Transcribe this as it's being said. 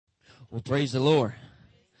Well, praise the Lord.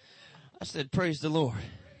 I said, praise the Lord.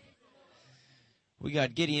 We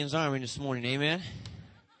got Gideon's army this morning, amen?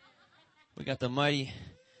 We got the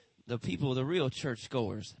people, the real church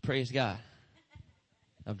goers. Praise God.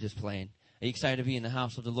 I'm just playing. Are you excited to be in the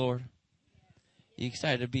house of the Lord? Are you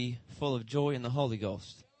excited to be full of joy in the Holy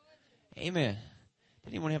Ghost? Amen. Did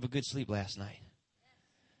anyone have a good sleep last night?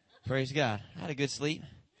 Praise God. I had a good sleep.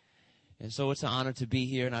 And so it's an honor to be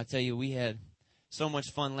here. And I tell you, we had so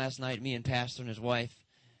much fun last night, me and Pastor and his wife.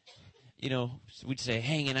 You know, we'd say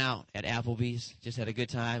hanging out at Applebee's. Just had a good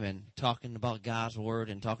time and talking about God's Word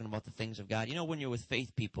and talking about the things of God. You know, when you're with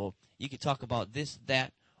faith people, you can talk about this,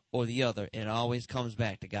 that, or the other, and it always comes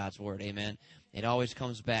back to God's Word. Amen. It always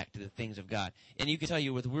comes back to the things of God. And you can tell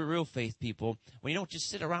you with real faith people, when you don't just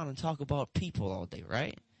sit around and talk about people all day,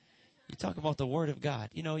 right? You talk about the Word of God.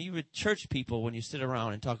 You know, you with church people when you sit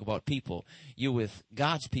around and talk about people. You with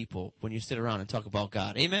God's people when you sit around and talk about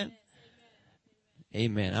God. Amen?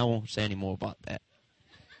 Amen. I won't say any more about that.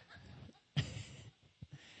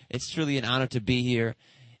 It's truly an honor to be here.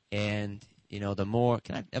 And, you know,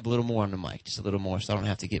 can I have a little more on the mic? Just a little more so I don't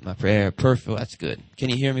have to get my prayer perfect. That's good. Can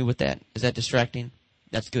you hear me with that? Is that distracting?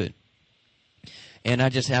 That's good. And I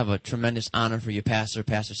just have a tremendous honor for you, Pastor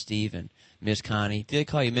Steve, and Ms. Connie. Did they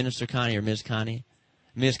call you Minister Connie or Ms. Connie?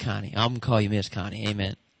 Ms. Connie. I'm going to call you Ms. Connie.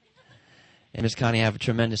 Amen. And Ms. Connie, I have a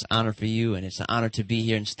tremendous honor for you, and it's an honor to be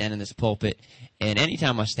here and stand in this pulpit. And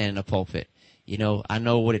anytime I stand in a pulpit, you know, I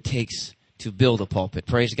know what it takes to build a pulpit.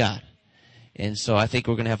 Praise God. And so I think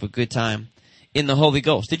we're going to have a good time in the Holy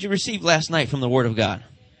Ghost. Did you receive last night from the Word of God?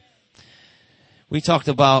 We talked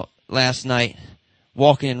about last night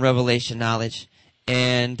walking in revelation knowledge.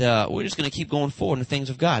 And we're just going to keep going forward in the things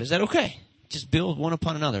of God. Is that okay? Just build one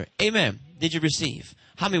upon another. Amen. Did you receive?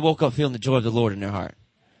 How many woke up feeling the joy of the Lord in their heart?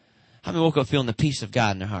 How many woke up feeling the peace of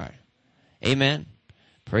God in their heart? Amen.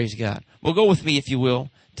 Praise God. Well, go with me, if you will,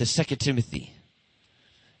 to 2 Timothy.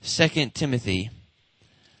 2 Timothy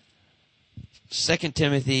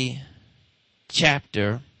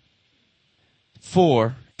chapter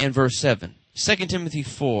 4 and verse 7. 2 Timothy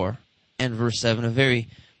 4 and verse 7, a very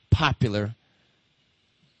popular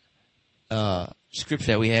scripture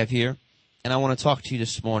that we have here. And I want to talk to you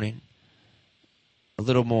this morning a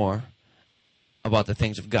little more about the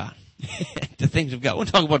things of God. The things of God. We'll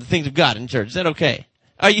talk about the things of God in church. Is that okay?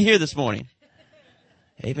 Are you here this morning?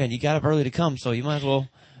 Amen. You got up early to come, so you might as well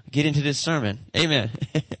get into this sermon. Amen.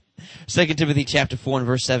 2 Timothy chapter 4 and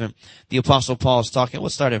verse 7. The Apostle Paul is talking. We'll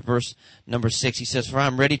start at verse number 6. He says, "For I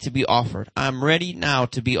am ready to be offered. I am ready now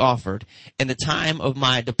to be offered, and the time of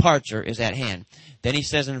my departure is at hand." Then he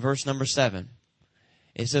says in verse number 7.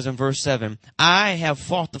 It says in verse 7, "I have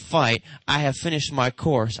fought the fight. I have finished my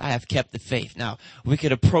course. I have kept the faith." Now, we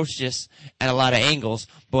could approach this at a lot of angles,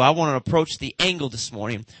 but I want to approach the angle this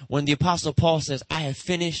morning when the Apostle Paul says, "I have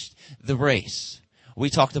finished the race." We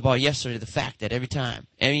talked about yesterday the fact that every time,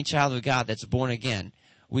 any child of God that's born again,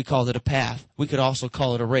 we call it a path. We could also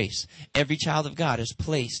call it a race. Every child of God is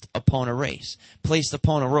placed upon a race, placed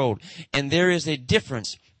upon a road. And there is a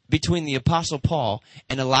difference between the Apostle Paul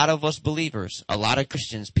and a lot of us believers, a lot of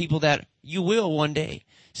Christians, people that you will one day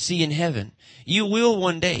see in heaven. You will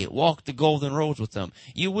one day walk the golden roads with them.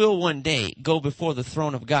 You will one day go before the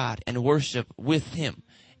throne of God and worship with Him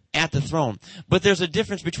at the throne. But there's a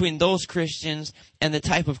difference between those Christians and the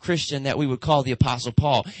type of Christian that we would call the Apostle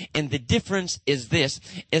Paul. And the difference is this,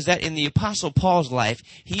 is that in the Apostle Paul's life,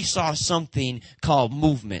 he saw something called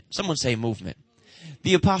movement. Someone say movement.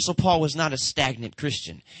 The Apostle Paul was not a stagnant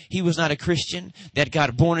Christian. He was not a Christian that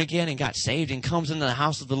got born again and got saved and comes into the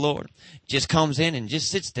house of the Lord. Just comes in and just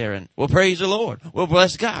sits there and, well, praise the Lord. Well,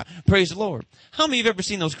 bless God. Praise the Lord. How many of you have ever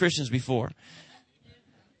seen those Christians before?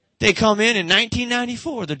 They come in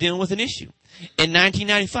 1994, they're dealing with an issue. In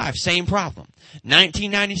 1995, same problem.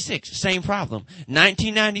 1996, same problem.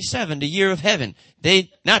 1997, the year of heaven.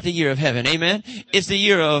 Not the year of heaven, amen? It's the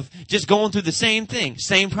year of just going through the same thing,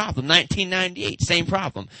 same problem. 1998, same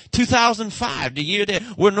problem. 2005, the year that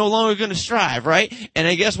we're no longer going to strive, right? And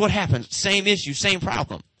I guess what happens? Same issue, same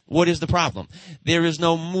problem. What is the problem? There is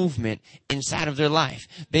no movement inside of their life.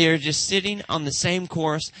 They are just sitting on the same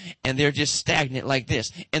course, and they're just stagnant like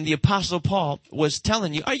this. And the Apostle Paul was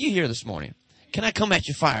telling you, are you here this morning? Can I come at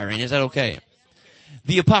you firing? Is that okay?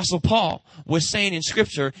 the Apostle Paul was saying in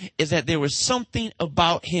Scripture is that there was something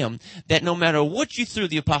about him that no matter what you threw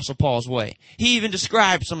the Apostle Paul's way, he even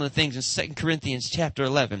described some of the things in 2 Corinthians chapter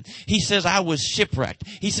 11. He says, I was shipwrecked.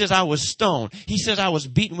 He says, I was stoned. He says, I was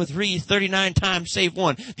beaten with reeds 39 times save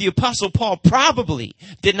one. The Apostle Paul probably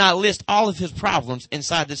did not list all of his problems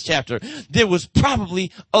inside this chapter. There was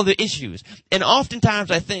probably other issues. And oftentimes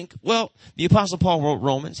I think, well, the Apostle Paul wrote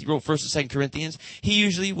Romans. He wrote 1st and 2nd Corinthians. He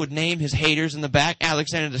usually would name his haters in the back.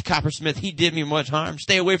 Alexander the coppersmith, he did me much harm.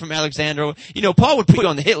 Stay away from Alexander. You know, Paul would put you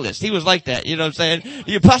on the hit list. He was like that. You know what I'm saying?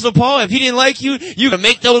 The Apostle Paul, if he didn't like you, you could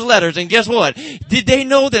make those letters. And guess what? Did they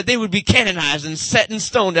know that they would be canonized and set in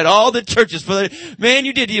stone at all the churches for the, man,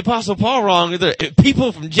 you did the Apostle Paul wrong. The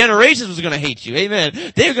people from generations was going to hate you.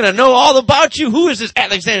 Amen. They're going to know all about you. Who is this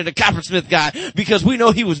Alexander the coppersmith guy? Because we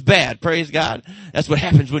know he was bad. Praise God. That's what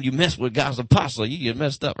happens when you mess with God's apostle. You get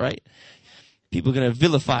messed up, right? People are going to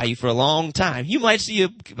vilify you for a long time. You might see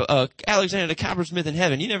a Alexander the coppersmith in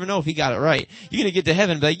heaven. You never know if he got it right. You're going to get to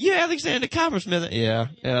heaven and be like, yeah, Alexander the coppersmith. Yeah,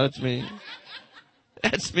 that's me.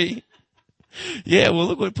 That's me. Yeah, well,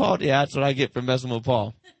 look what Paul did. Yeah, that's what I get for messing with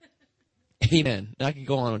Paul. Amen. I can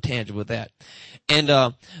go on a tangent with that. And,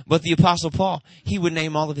 but the Apostle Paul, he would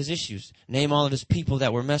name all of his issues, name all of his people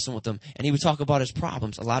that were messing with him, and he would talk about his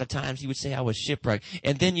problems. A lot of times he would say, I was shipwrecked.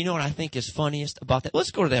 And then you know what I think is funniest about that? Let's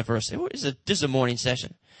go to that verse. This is a morning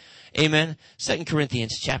session. Amen. 2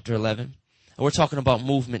 Corinthians chapter 11. We're talking about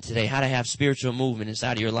movement today, how to have spiritual movement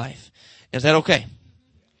inside of your life. Is that okay?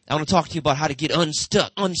 I want to talk to you about how to get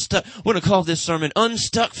unstuck. We're going to call this sermon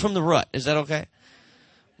Unstuck from the Rut. Is that okay?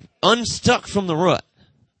 Unstuck from the rut.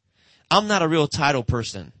 I'm not a real title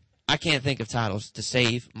person. I can't think of titles to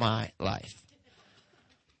save my life.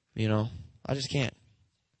 You know, I just can't.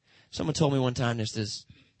 Someone told me one time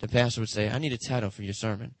the pastor would say, I need a title for your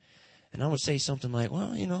sermon. And I would say something like,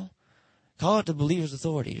 well, you know, call it the Believer's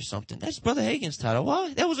Authority or something. That's Brother Hagin's title. Well,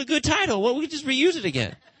 that was a good title. Well, we could just reuse it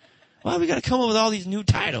again. Why we got to come up with all these new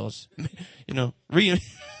titles? You know, I've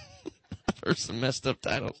heard some messed up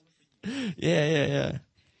titles. Yeah.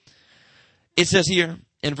 It says here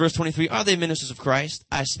in verse 23, are they ministers of Christ?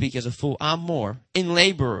 I speak as a fool. I'm more. In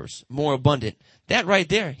laborers, more abundant. That right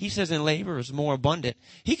there, he says in laborers, more abundant.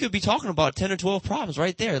 He could be talking about 10 or 12 problems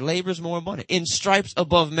right there. Laborers, more abundant. In stripes,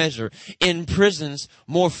 above measure. In prisons,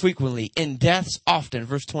 more frequently. In deaths, often.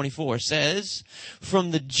 Verse 24 says,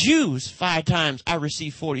 from the Jews, 5 times I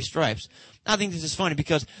received 40 stripes. I think this is funny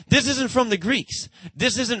because this isn't from the Greeks.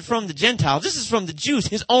 This isn't from the Gentiles. This is from the Jews,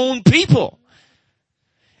 his own people.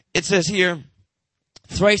 It says here,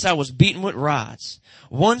 thrice I was beaten with rods.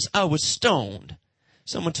 Once I was stoned.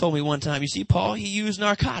 Someone told me one time, you see, Paul, he used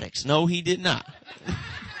narcotics. No, he did not.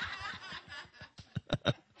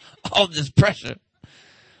 All this pressure.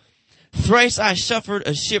 Thrice I suffered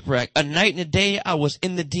a shipwreck. A night and a day I was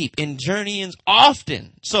in the deep. In journeyings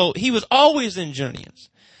often. So he was always in journeyings.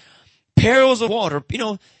 Perils of water. You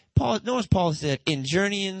know, notice Paul said, in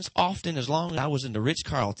journeyings often, as long as I was in the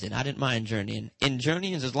Ritz-Carlton, I didn't mind journeying. In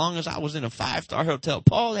journeyings, as long as I was in a 5-star hotel.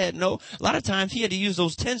 Paul had a lot of times he had to use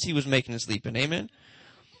those tents he was making to sleep in. Amen.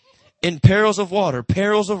 In perils of water,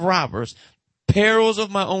 perils of robbers, perils of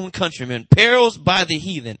my own countrymen, perils by the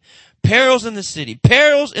heathen, perils in the city,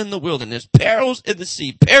 perils in the wilderness, perils in the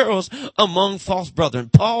sea, perils among false brethren.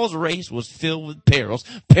 Paul's race was filled with perils,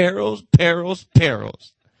 perils, perils,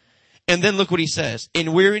 perils. And then look what he says.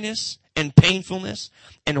 In weariness and painfulness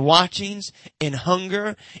and watchings, in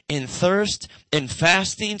hunger, in thirst, in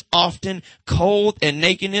fastings, often cold and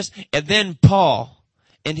nakedness. And then Paul,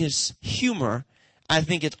 in his humor, I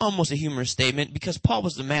think it's almost a humorous statement because Paul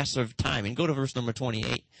was the master of timing. Go to verse number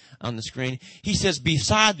 28 on the screen. He says,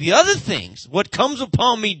 beside the other things, what comes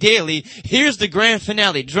upon me daily, here's the grand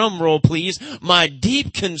finale. Drum roll, please. My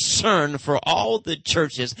deep concern for all the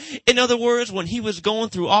churches. In other words, when he was going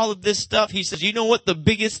through all of this stuff, he says, you know what the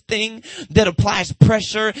biggest thing that applies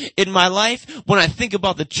pressure in my life? When I think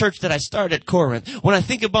about the church that I started at Corinth, when I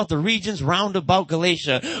think about the regions round about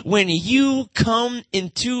Galatia, when you come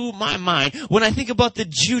into my mind, when I think about the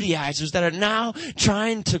Judaizers that are now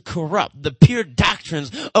trying to corrupt the pure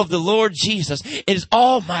doctrines of the Lord Jesus. Is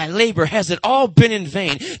all my labor, has it all been in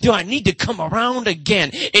vain? Do I need to come around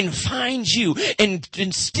again and find you and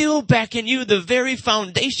instill back in you the very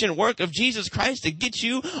foundation work of Jesus Christ to get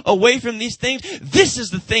you away from these things? This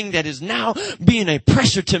is the thing that is now being a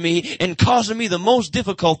pressure to me and causing me the most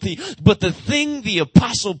difficulty. But the thing the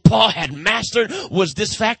Apostle Paul had mastered was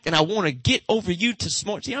this fact, and I want to get over you this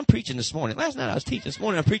morning. See, I'm preaching this morning. Last night I was teaching this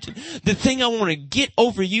morning. I'm preaching. The thing I want to get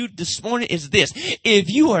over you this morning is this. If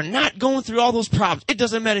you are not going through all those problems, it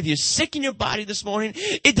doesn't matter if you're sick in your body this morning.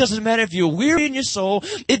 It doesn't matter if you're weary in your soul.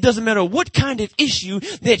 It doesn't matter what kind of issue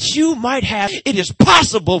that you might have. It is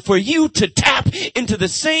possible for you to tap into the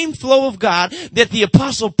same flow of God that the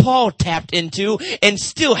Apostle Paul tapped into and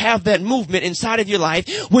still have that movement inside of your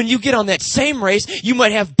life. When you get on that same race, you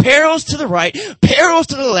might have perils to the right, perils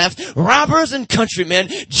to the left, robbers and countrymen,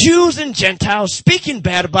 Jews and Gentiles speaking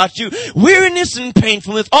bad about you, weariness and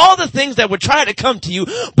painfulness, all the things that would try to come to you,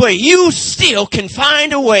 but you still can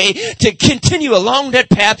find a way to continue along that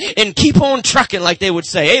path and keep on trucking, like they would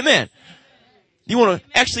say. Amen. You want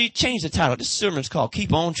to actually change the title. This sermon's called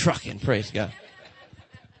Keep On Trucking. Praise God.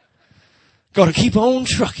 Got to keep on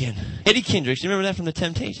trucking. Eddie Kendricks, you remember that from The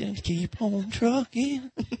Temptations? Keep on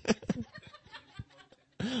trucking.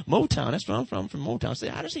 Motown, that's where I'm from Motown. Say,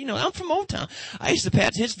 how does he know? I'm from Motown. I used to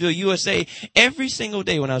pass Hitsville, USA every single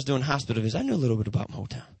day when I was doing hospital visits. I knew a little bit about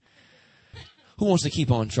Motown. Who wants to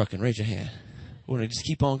keep on trucking? Raise your hand. We're going to just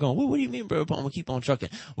keep on going. What do you mean, Brother Paul? We're going to keep on trucking.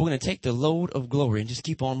 We're going to take the load of glory and just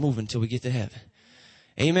keep on moving until we get to heaven.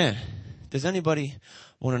 Amen. Does anybody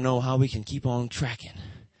want to know how we can keep on tracking?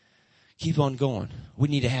 Keep on going. We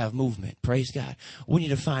need to have movement. Praise God. We need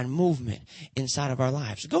to find movement inside of our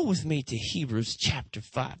lives. Go with me to Hebrews chapter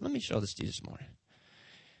 5. Let me show this to you this morning.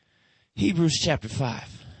 Hebrews chapter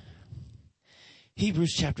 5.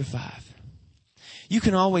 Hebrews chapter 5. You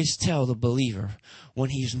can always tell the believer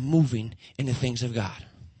when he's moving in the things of God.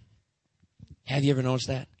 Have you ever noticed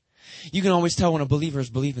that? You can always tell when a believer is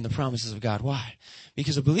believing the promises of God. Why?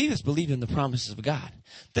 Because a believer is believing the promises of God.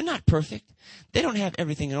 They're not perfect. They don't have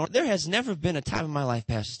everything in order. There has never been a time in my life,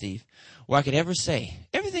 Pastor Steve, where I could ever say,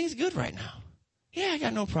 everything's good right now. Yeah, I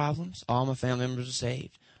got no problems. All my family members are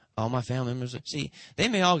saved. All my family members are... See, they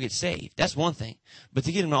may all get saved. That's one thing. But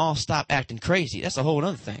to get them to all stop acting crazy, that's a whole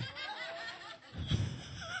other thing.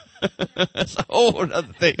 That's a whole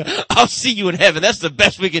other thing. I'll see you in heaven. That's the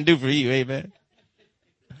best we can do for you. Amen.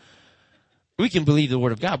 We can believe the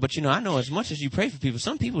word of God, but I know as much as you pray for people,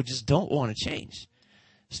 some people just don't want to change,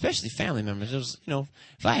 especially family members.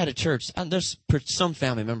 If I had a church, there's some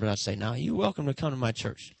family members I'd say, now you're welcome to come to my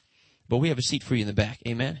church, but we have a seat for you in the back.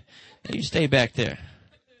 Amen. And you stay back there.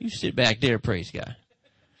 You sit back there. Praise God.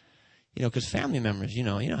 Because family members, you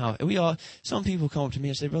know how some people come up to me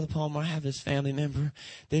and say, Brother Palmer, I have this family member.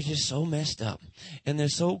 They're just so messed up and they're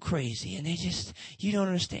so crazy and you don't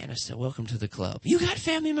understand. I said, welcome to the club. You got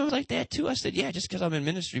family members like that too? I said, yeah, just because I'm in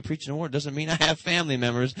ministry preaching the word doesn't mean I have family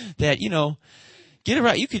members that, get it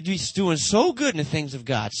right. You could be doing so good in the things of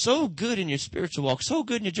God, so good in your spiritual walk, so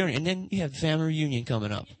good in your journey. And then you have family reunion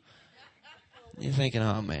coming up. You're thinking,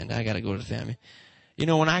 oh man, I got to go to the family.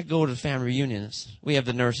 When I go to family reunions, we have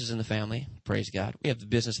the nurses in the family, praise God. We have the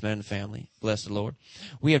businessmen in the family, bless the Lord.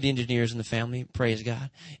 We have the engineers in the family, praise God.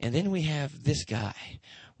 And then we have this guy.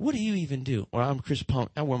 What do you even do? Or I'm Chris Palmer.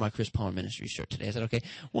 I wore my Chris Palmer ministry shirt today. I said, okay.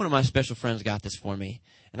 One of my special friends got this for me.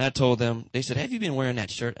 And I told them, they said, have you been wearing that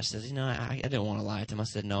shirt? I said, I didn't want to lie to them. I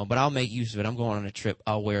said, no, but I'll make use of it. I'm going on a trip.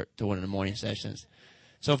 I'll wear it to one of the morning sessions.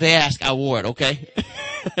 So if they ask, I wore it, okay?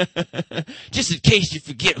 Just in case you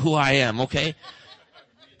forget who I am, okay?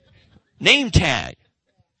 Name tag.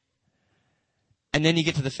 And then you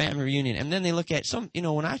get to the family reunion. And then they look at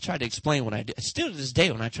when I try to explain what I do, still to this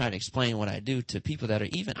day when I try to explain what I do to people that are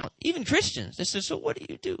even Christians, they say, so what do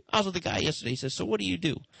you do? I was with a guy yesterday. He says, so what do you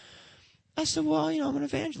do? I said, well, I'm an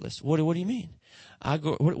evangelist. What do you mean? I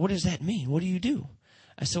go, what does that mean? What do you do?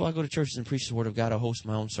 I said, well, I go to churches and preach the word of God. I host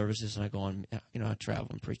my own services and I go on, I travel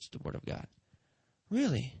and preach the word of God.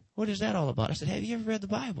 Really? What is that all about? I said, have you ever read the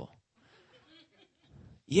Bible?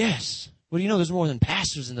 Yes. Well, there's more than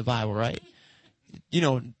pastors in the Bible, right?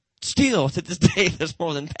 Still to this day, there's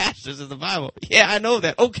more than pastors in the Bible. Yeah, I know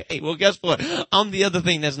that. Okay. Well, guess what? I'm the other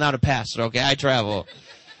thing that's not a pastor. Okay. I travel.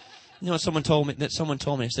 Someone told me,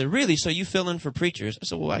 they said, really? So you fill in for preachers? I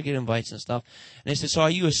said, well, I get invites and stuff. And they said, so are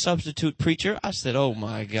you a substitute preacher? I said, oh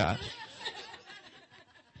my God.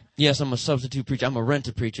 Yes, I'm a substitute preacher. I'm a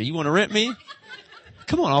rent-a preacher. You want to rent me?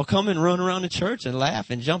 Come on, I'll come and run around the church and laugh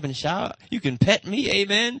and jump and shout. You can pet me,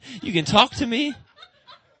 amen. You can talk to me.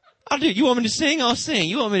 I'll do it. You want me to sing? I'll sing.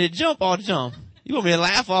 You want me to jump? I'll jump. You want me to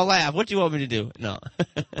laugh? I'll laugh. What do you want me to do? No.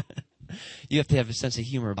 You have to have a sense of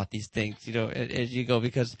humor about these things, as you go,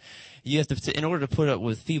 because you have to, in order to put up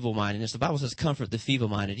with feeble-mindedness, the Bible says comfort the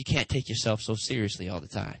feeble-minded. You can't take yourself so seriously all the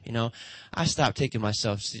time, I stopped taking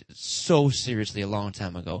myself so seriously a long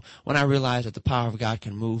time ago when I realized that the power of God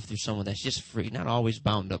can move through someone that's just free, not always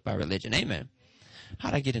bound up by religion. Amen.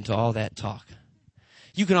 How'd I get into all that talk?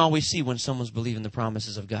 You can always see when someone's believing the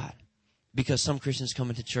promises of God, because some Christians come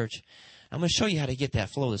into church I'm going to show you how to get that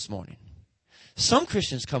flow this morning. Some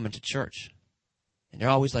Christians come into church, and they're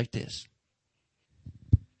always like this.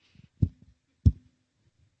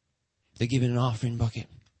 They're giving an offering bucket.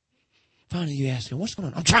 Finally, you ask them, what's going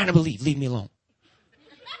on? I'm trying to believe. Leave me alone.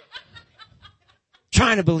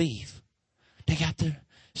 Trying to believe. They got their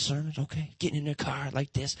sermons, okay, getting in their car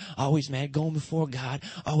like this, always mad, going before God.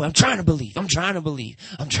 Oh, I'm trying to believe. I'm trying to believe.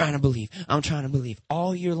 I'm trying to believe. I'm trying to believe.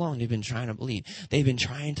 All year long, they've been trying to believe. They've been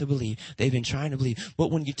trying to believe. They've been trying to believe.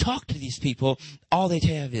 But when you talk to these people, all they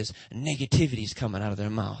have is negativities coming out of their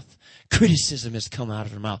mouth. Criticism has come out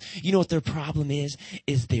of their mouth. You know what their problem is?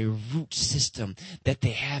 Is their root system that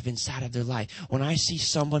they have inside of their life. When I see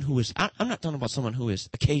someone who is, I'm not talking about someone who is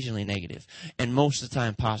occasionally negative and most of the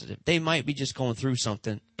time positive. They might be just going through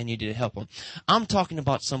something and you need to help them. I'm talking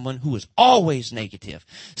about someone who is always negative.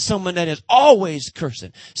 Someone that is always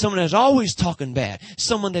cursing. Someone that is always talking bad.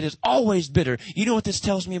 Someone that is always bitter. You know what this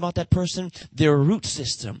tells me about that person? Their root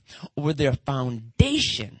system or their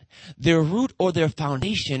foundation. Their root or their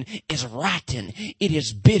foundation is rotten. It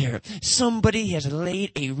is bitter. Somebody has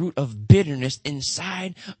laid a root of bitterness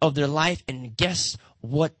inside of their life, and guess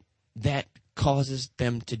what that causes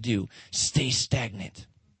them to do? Stay stagnant.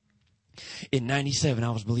 In 97,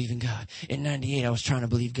 I was believing God. In 98, I was trying to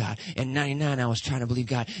believe God. In 99, I was trying to believe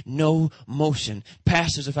God. No motion.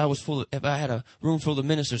 Pastors, if I had a room full of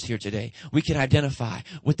ministers here today, we could identify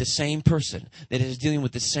with the same person that is dealing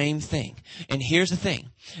with the same thing. And here's the thing.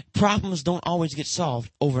 Problems don't always get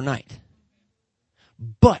solved overnight.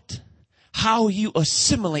 But how you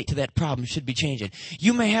assimilate to that problem should be changing.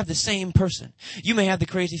 You may have the same person. You may have the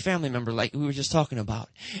crazy family member like we were just talking about.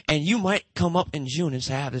 And you might come up in June and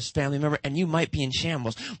say, I have this family member, and you might be in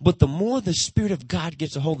shambles. But the more the Spirit of God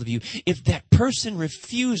gets a hold of you, if that person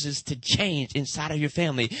refuses to change inside of your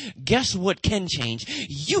family, guess what can change?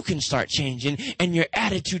 You can start changing, and your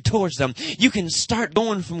attitude towards them. You can start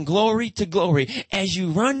going from glory to glory as you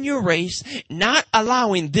run your race, not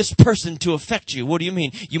allowing this person to affect you. What do you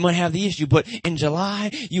mean? You might have the issue, but in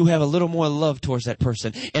July, you have a little more love towards that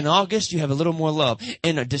person. In August, you have a little more love.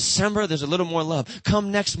 In December, there's a little more love.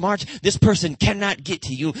 Come next March, this person cannot get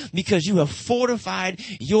to you because you have fortified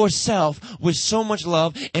yourself with so much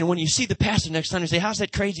love. And when you see the pastor next time, you say, how's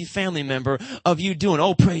that crazy family member of you doing?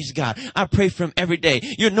 Oh, praise God. I pray for him every day.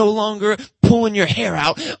 You're no longer pulling your hair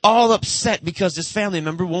out, all upset because this family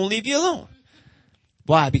member won't leave you alone.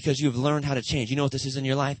 Why? Because you've learned how to change. You know what this is in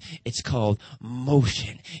your life? It's called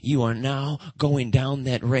motion. You are now going down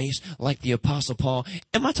that race like the Apostle Paul.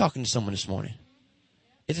 Am I talking to someone this morning?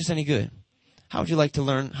 Is this any good? How would you like to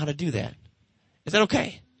learn how to do that? Is that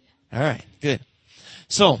okay? All right, good.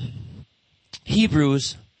 So,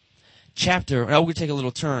 Hebrews chapter, we're going to take a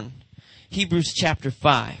little turn. Hebrews chapter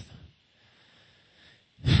 5.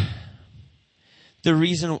 The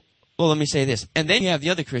reason, well, let me say this. And then you have the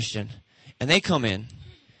other Christian. And they come in.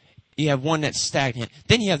 You have one that's stagnant.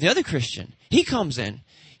 Then you have the other Christian. He comes in.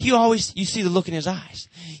 You see the look in his eyes.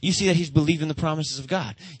 You see that he's believing the promises of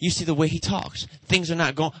God. You see the way he talks. Things are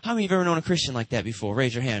not going. How many of you have ever known a Christian like that before?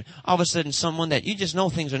 Raise your hand. All of a sudden, someone that you just know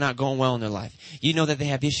things are not going well in their life. You know that they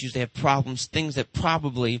have issues, they have problems, things that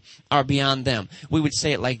probably are beyond them. We would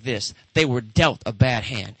say it like this. They were dealt a bad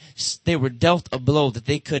hand. They were dealt a blow that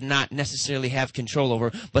they could not necessarily have control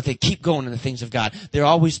over, but they keep going in the things of God. They're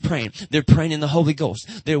always praying. They're praying in the Holy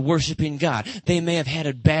Ghost. They're worshiping God. They may have had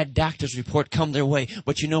a bad doctor's report come their way,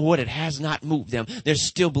 but you know what? It has not moved them. They're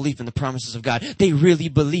still believing the promises of God. They really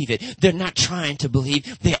believe it. They're not trying to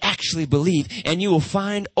believe. They actually believe. And you will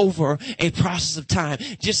find over a process of time,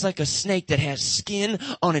 just like a snake that has skin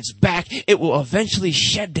on its back, it will eventually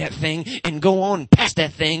shed that thing and go on past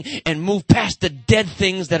that thing and move past the dead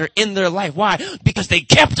things that are in their life. Why? Because they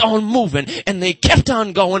kept on moving and they kept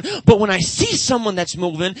on going. But when I see someone that's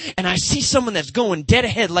moving and I see someone that's going dead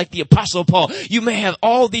ahead like the Apostle Paul, you may have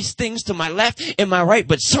all these things to my left and my right,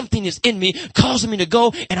 but something is in me causing me to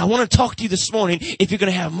go. And I want to talk to you this morning. If you're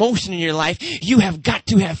going to have motion in your life, you have got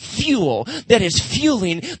to have fuel that is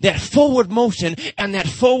fueling that forward motion and that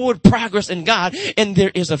forward progress in God. And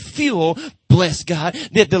there is a fuel, bless God,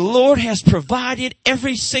 that the Lord has provided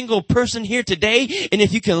every single person here today. And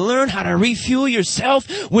if you can learn how to refuel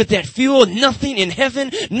yourself with that fuel, nothing in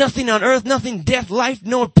heaven, nothing on earth, nothing, death, life,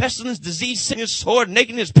 no pestilence, disease, sickness, sword,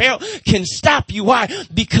 nakedness, peril can stop you. Why?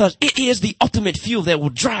 Because it is the ultimate fuel that will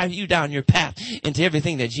drive you down your path into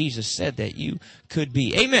everything that Jesus said that you could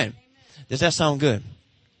be. Amen. Does that sound good?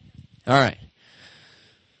 All right.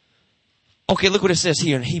 Okay, look what it says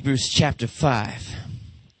here in Hebrews chapter 5.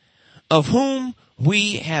 Of whom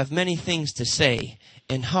we have many things to say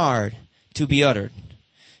and hard to be uttered,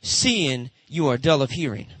 seeing you are dull of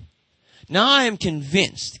hearing. Now I am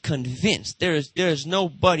convinced, there is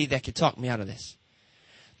nobody that can talk me out of this,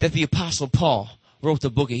 that the Apostle Paul wrote the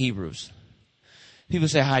book of Hebrews. People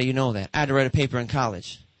say, how do you know that? I had to write a paper in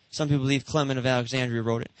college. Some people believe Clement of Alexandria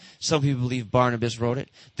wrote it. Some people believe Barnabas wrote it.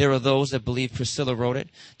 There are those that believe Priscilla wrote it.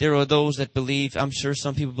 There are those that believe, I'm sure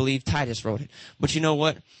some people believe Titus wrote it. But you know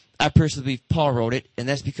what? I personally believe Paul wrote it, and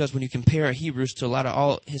that's because when you compare Hebrews to a lot of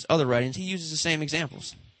all his other writings, he uses the same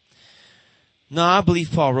examples. No, I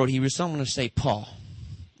believe Paul wrote Hebrews, so I'm going to say Paul.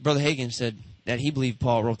 Brother Hagin said that he believed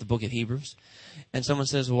Paul wrote the book of Hebrews. And someone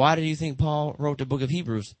says, well, why do you think Paul wrote the book of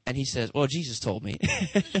Hebrews? And he says, well, Jesus told me.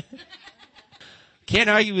 Can't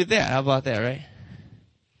argue with that. How about that, right?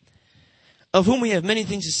 Of whom we have many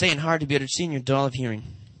things to say and hard to be understood, and you're dull of hearing.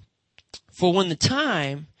 For when the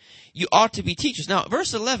time, you ought to be teachers. Now,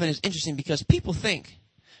 verse 11 is interesting because people think,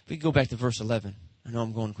 if we go back to verse 11, I know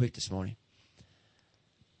I'm going quick this morning,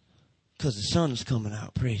 because the sun's coming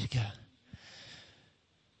out, praise God.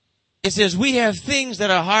 It says, we have things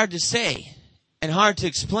that are hard to say and hard to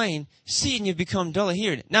explain, seeing you become dull of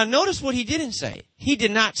hearing. Now, notice what he didn't say. He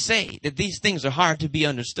did not say that these things are hard to be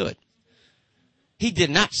understood. He did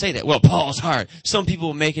not say that. Well, Paul's hard. Some people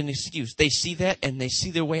will make an excuse. They see that and they see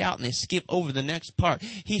their way out and they skip over the next part.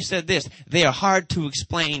 He said this, they are hard to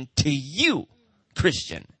explain to you,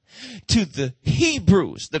 Christian. To the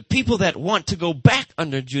Hebrews, the people that want to go back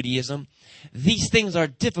under Judaism, these things are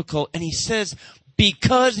difficult. And he says,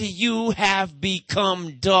 because you have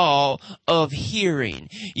become dull of hearing.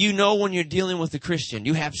 You know when you're dealing with a Christian,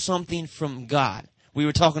 you have something from God. We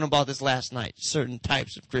were talking about this last night, certain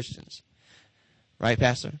types of Christians. Right,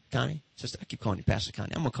 Pastor Connie? Sister, I keep calling you Pastor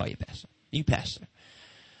Connie. I'm going to call you Pastor. You Pastor.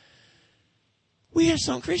 We have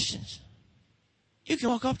some Christians. You can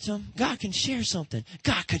walk up to them. God can share something.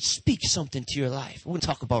 God could speak something to your life. We're going to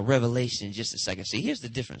talk about revelation in just a second. See, here's the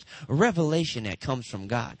difference. Revelation that comes from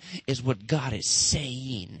God is what God is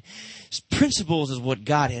saying. Principles is what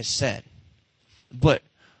God has said. But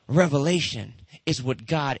revelation is what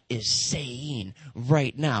God is saying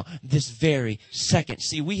right now, this very second.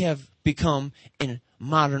 See, we have become, in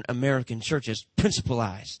modern American churches,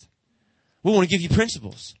 principalized. We want to give you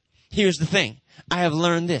principles. Here's the thing. I have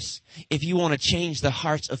learned this. If you want to change the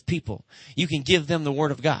hearts of people, you can give them the Word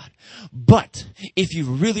of God. But if you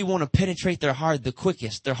really want to penetrate their heart the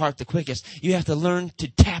quickest, you have to learn to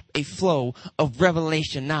tap a flow of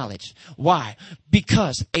revelation knowledge. Why?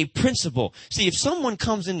 Because a principle. See, if someone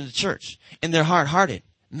comes into the church and they're hard-hearted,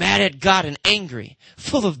 mad at God and angry,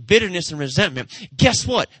 full of bitterness and resentment, guess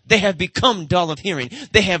what? They have become dull of hearing.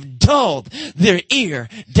 They have dulled their ear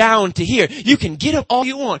down to hear. You can get up all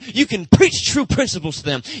you want. You can preach true principles to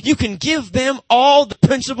them. You can give them all the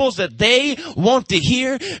principles that they want to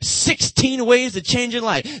hear. 16 ways to change your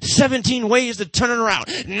life. 17 ways to turn it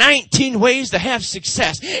around. 19 ways to have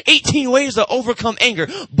success. 18 ways to overcome anger.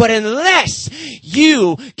 But unless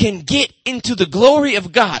you can get into the glory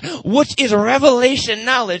of God, which is revelation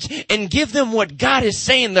knowledge, and give them what God is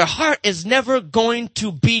saying, their heart is never going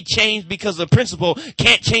to be changed, because the principle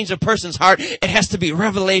can't change a person's heart. It has to be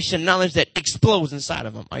revelation knowledge that explodes inside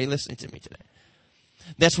of them. Are you listening to me today?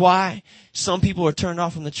 That's why some people are turned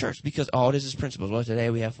off from the church, because all this is principles. Well,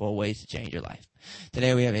 today we have 4 ways to change your life.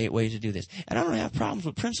 Today we have 8 ways to do this. And I don't have problems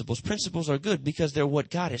with principles. Principles are good because they're what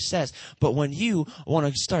God has says. But when you want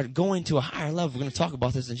to start going to a higher level, we're going to talk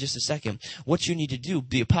about this in just a second. What you need to do,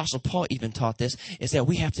 the Apostle Paul even taught this, is that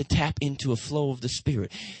we have to tap into a flow of the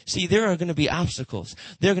Spirit. See, there are going to be obstacles.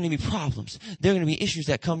 There are going to be problems. There are going to be issues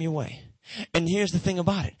that come your way. And here's the thing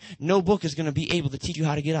about it. No book is going to be able to teach you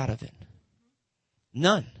how to get out of it.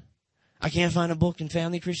 None. I can't find a book in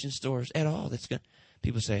Family Christian stores at all that's good.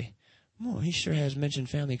 People say, "Oh, he sure has mentioned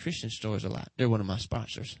Family Christian stores a lot. They're one of my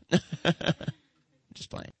sponsors." Just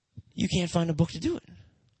playing. You can't find a book to do it.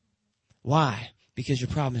 Why? Because your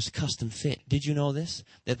problem is custom fit. Did you know this?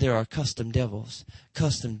 That there are custom devils,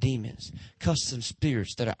 custom demons, custom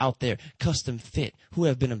spirits that are out there, custom fit, who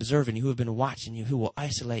have been observing you, who have been watching you, who will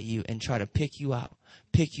isolate you and try to pick you out,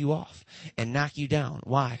 pick you off, and knock you down.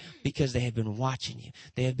 Why? Because they have been watching you.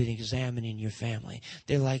 They have been examining your family.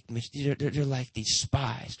 They're like these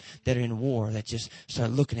spies that are in war that just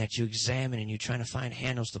start looking at you, examining you, trying to find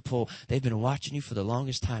handles to pull. They've been watching you for the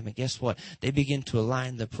longest time, and guess what? They begin to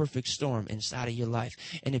align the perfect storm inside of your life,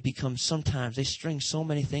 and it becomes, sometimes they string so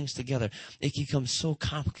many things together, it becomes so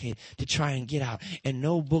complicated to try and get out, and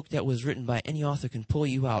no book that was written by any author can pull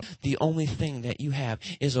you out. The only thing that you have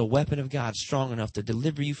is a weapon of God strong enough to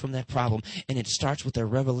deliver you from that problem, and it starts with a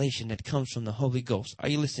revelation that comes from the Holy Ghost. Are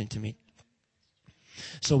you listening to me?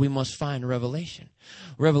 So we must find revelation.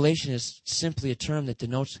 Revelation is simply a term that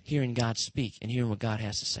denotes hearing God speak and hearing what God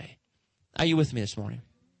has to say. Are you with me this morning?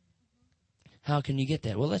 How can you get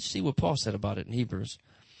that? Well, let's see what Paul said about it in Hebrews.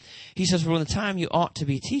 He says, for in the time you ought to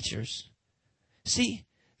be teachers. See,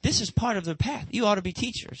 this is part of their path. You ought to be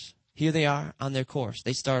teachers. Here they are on their course.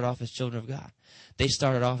 They started off as children of God. They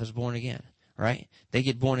started off as born again, right? They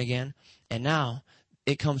get born again, and now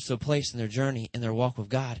it comes to a place in their journey, in their walk with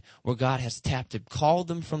God, where God has tapped and called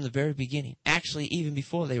them from the very beginning, actually even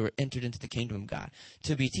before they were entered into the kingdom of God,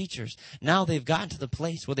 to be teachers. Now they've gotten to the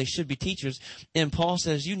place where they should be teachers, and Paul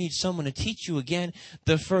says you need someone to teach you again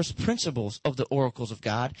the first principles of the oracles of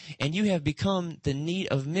God, and you have become the need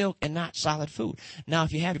of milk and not solid food. Now,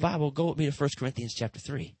 if you have your Bible, go with me to 1 Corinthians chapter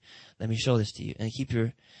 3. Let me show this to you, and keep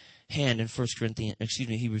your hand in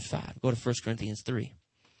Hebrews 5. Go to 1 Corinthians 3.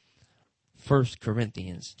 1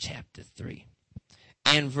 Corinthians chapter 3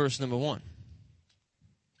 and verse number 1.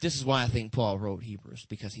 This is why I think Paul wrote Hebrews,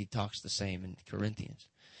 because he talks the same in Corinthians.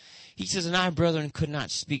 He says, and I, brethren, could not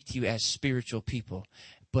speak to you as spiritual people,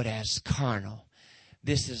 but as carnal.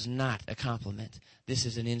 This is not a compliment. This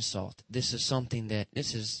is an insult. This is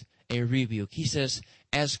this is a rebuke. He says,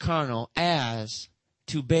 as carnal, as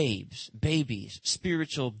to babies,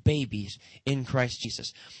 spiritual babies in Christ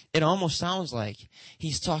Jesus. It almost sounds like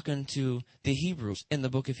he's talking to the Hebrews in the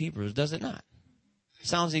book of Hebrews, does it not?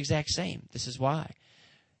 Sounds the exact same. This is why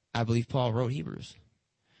I believe Paul wrote Hebrews.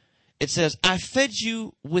 It says, I fed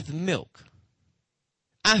you with milk.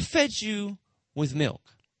 I fed you with milk,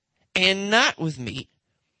 and not with meat.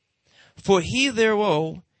 For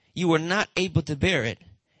hitherto you were not able to bear it,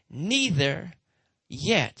 neither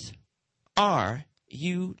yet are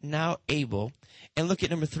you now able. And look at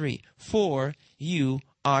number 3. For you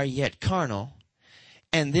are yet carnal,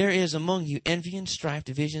 and there is among you envy and strife,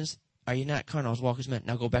 divisions. Are you not carnal as walkers men?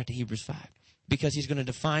 Now go back to Hebrews 5, because he's going to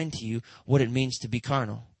define to you what it means to be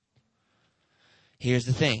carnal. Here's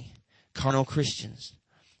the thing. Carnal Christians.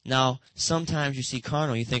 Now, sometimes you see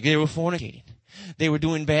carnal, you think they were fornicating. They were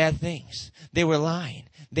doing bad things. They were lying.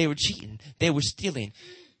 They were cheating. They were stealing.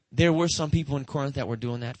 There were some people in Corinth that were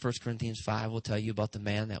doing that. 1 Corinthians 5 will tell you about the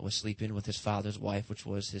man that was sleeping with his father's wife, which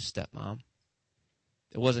was his stepmom.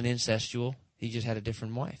 It wasn't incestual. He just had a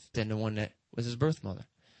different wife than the one that was his birth mother.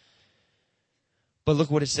 But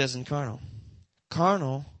look what it says in carnal.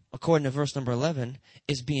 Carnal, according to verse number 11,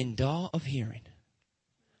 is being dull of hearing.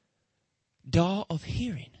 Dull of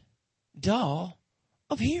hearing. Dull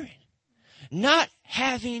of hearing. Not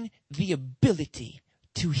having the ability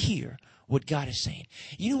to hear what God is saying.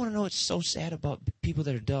 You want to know what's so sad about people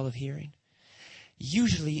that are dull of hearing?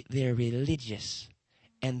 Usually they're religious,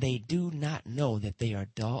 and they do not know that they are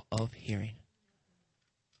dull of hearing.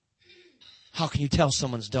 How can you tell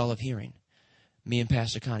someone's dull of hearing? Me and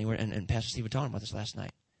Pastor Connie and Pastor Steve were talking about this last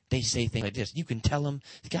night. They say things like this. You can tell them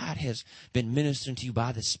God has been ministering to you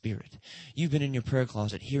by the Spirit. You've been in your prayer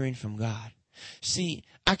closet hearing from God. See,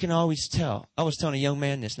 I can always tell. I was telling a young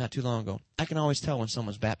man this not too long ago. I can always tell when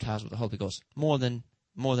someone's baptized with the Holy Ghost more than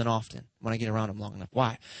often when I get around them long enough.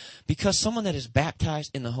 Why? Because someone that is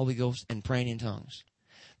baptized in the Holy Ghost and praying in tongues,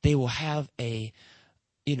 they will have an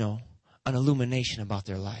illumination about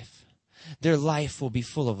their life. Their life will be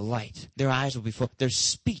full of light. Their eyes will be full. Their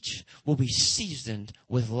speech will be seasoned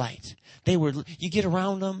with light. You get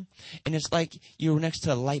around them, and it's like you're next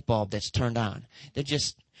to a light bulb that's turned on. They're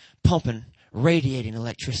just pumping, radiating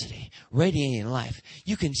electricity, radiating life.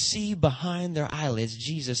 You can see behind their eyelids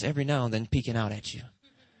Jesus every now and then peeking out at you.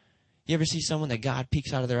 You ever see someone that God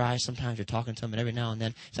peeks out of their eyes? Sometimes you're talking to them, and every now and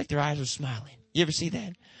then, it's like their eyes are smiling. You ever see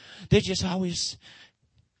that? They're just always,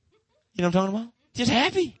 you know what I'm talking about? Just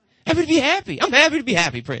happy. Happy to be happy. I'm happy to be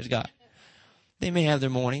happy, praise God. They may have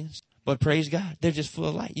their mornings, but praise God, they're just full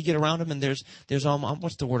of light. You get around them, and there's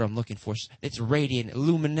what's the word I'm looking for? It's radiant,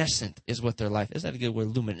 luminescent is what their life is. That a good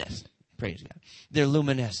word? Luminescent. Praise God. They're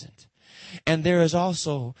luminescent. And there is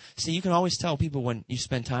also, see, you can always tell people when you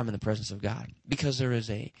spend time in the presence of God, because there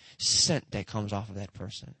is a scent that comes off of that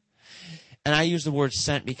person. And I use the word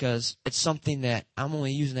scent because it's something that, I'm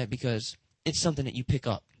only using that because it's something that you pick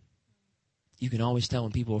up. You can always tell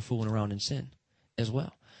when people are fooling around in sin as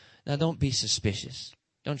well. Now, don't be suspicious.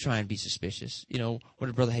 Don't try and be suspicious. You know, what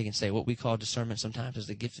did Brother Hagin say? What we call discernment sometimes is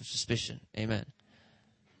the gift of suspicion. Amen.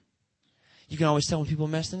 You can always tell when people are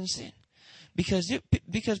messing in sin.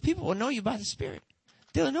 Because people will know you by the Spirit.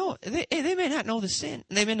 They'll know. They may not know the sin.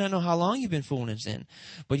 They may not know how long you've been fooling in sin.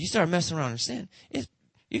 But you start messing around in sin,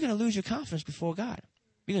 you're going to lose your confidence before God.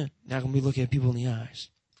 You're not going to be looking at people in the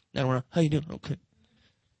eyes. Not around, how you doing? Okay.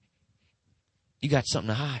 You got something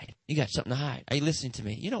to hide. You got something to hide. Are you listening to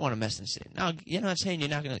me? You don't want to mess in sin. Now, you're not saying you're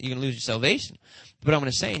going to lose your salvation. But I'm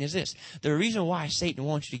going to say is this. The reason why Satan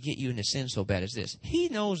wants you to get you into sin so bad is this. He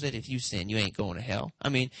knows that if you sin, you ain't going to hell. I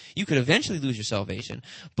mean, you could eventually lose your salvation.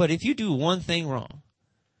 But if you do one thing wrong,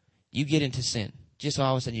 you get into sin. Just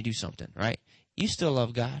all of a sudden you do something, right? You still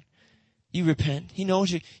love God. You repent. He knows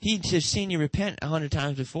you. He's seen you repent 100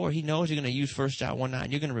 times before. He knows you're going to use 1 John 1:9.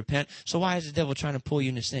 You're going to repent. So why is the devil trying to pull you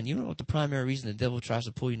into sin? You know what the primary reason the devil tries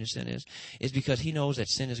to pull you into sin is? Is because he knows that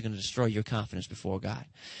sin is going to destroy your confidence before God.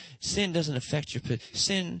 Sin doesn't affect your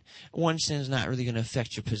one sin is not really going to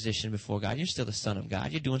affect your position before God. You're still the son of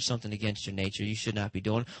God. You're doing something against your nature you should not be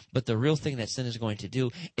doing. But the real thing that sin is going to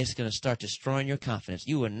do is going to start destroying your confidence.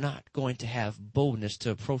 You are not going to have boldness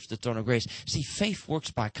to approach the throne of grace. See, faith works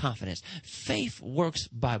by confidence. Faith works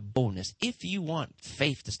by boldness. If you want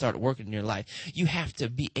faith to start working in your life, you have to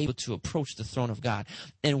be able to approach the throne of God.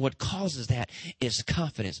 And what causes that is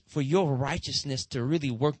confidence. For your righteousness to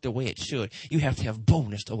really work the way it should, you have to have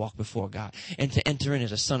boldness to walk before God and to enter in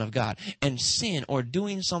as a son of God. And sin or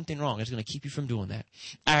doing something wrong is going to keep you from doing that.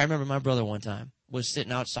 I remember my brother one time was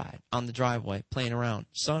sitting outside on the driveway playing around,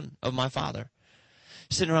 son of my father,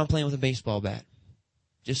 sitting around playing with a baseball bat,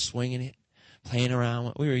 just swinging it. Playing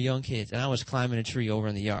around. We were young kids, and I was climbing a tree over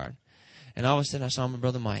in the yard. And all of a sudden, I saw my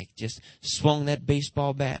brother Mike just swung that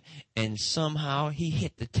baseball bat, and somehow he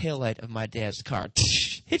hit the taillight of my dad's car.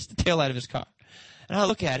 Hits the taillight of his car. And I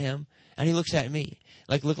look at him, and he looks at me.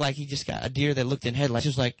 Looked like he just got a deer that looked in headlights.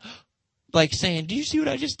 Just like saying, do you see what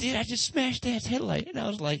I just did? I just smashed Dad's headlight. And I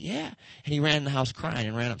was like, yeah. And he ran in the house crying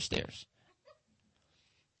and ran upstairs.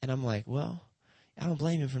 And I'm like, well, I don't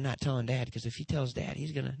blame him for not telling Dad, because if he tells Dad,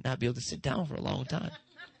 he's going to not be able to sit down for a long time.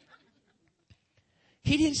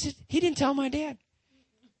 He didn't tell my dad.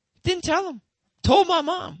 Didn't tell him. Told my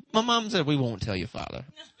mom. My mom said, we won't tell your father.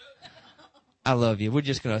 I love you. We're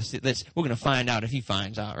just going to we're going to find out if he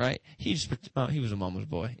finds out, right? He was a mama's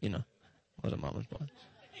boy, you know. I was a mama's boy.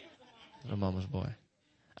 I was a mama's boy.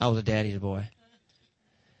 I was a daddy's boy.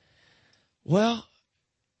 Well,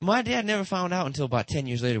 my dad never found out until about 10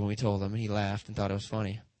 years later when we told him, and he laughed and thought it was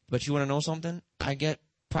funny. But you want to know something?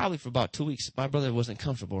 Probably for about 2 weeks, my brother wasn't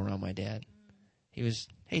comfortable around my dad. He was,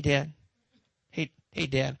 hey, Dad. Hey,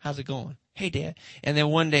 Dad, how's it going? Hey, Dad. And then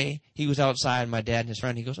one day, he was outside, my dad and his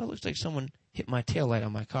friend, he goes, oh, looks like someone hit my taillight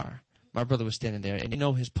on my car. My brother was standing there, and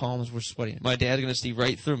his palms were sweating. My dad's going to see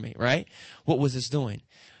right through me, right? What was this doing?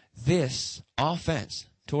 This offense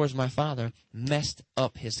towards my father messed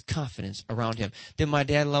up his confidence around him. Did my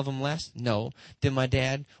dad love him less? No. Did my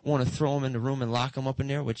dad want to throw him in the room and lock him up in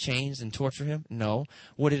there with chains and torture him? No.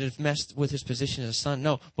 Would it have messed with his position as a son?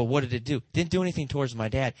 No. But what did it do? Didn't do anything towards my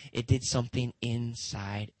dad. It did something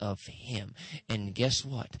inside of him. And guess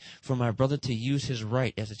what? For my brother to use his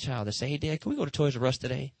right as a child to say, hey, Dad, can we go to Toys R Us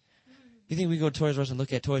today? You think we go to Toys R Us and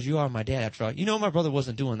look at toys? You are my dad after all. You know my brother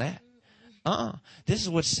wasn't doing that. This is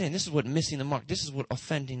what sin, this is what missing the mark, this is what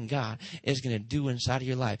offending God is going to do inside of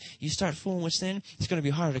your life. You start fooling with sin, it's going to be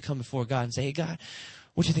harder to come before God and say, hey, God,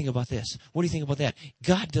 what do you think about this? What do you think about that?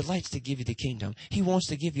 God delights to give you the kingdom. He wants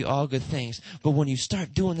to give you all good things. But when you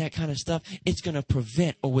start doing that kind of stuff, it's going to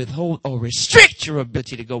prevent or withhold or restrict your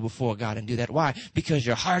ability to go before God and do that. Why? Because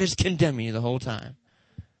your heart is condemning you the whole time.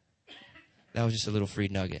 That was just a little free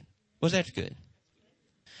nugget. Was that good?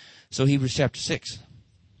 So Hebrews chapter 6.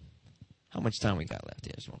 How much time we got left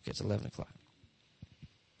here? It's 11 o'clock.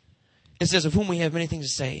 It says, of whom we have many things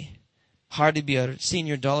to say, hard to be uttered, seeing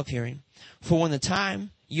you're dull of hearing. For when the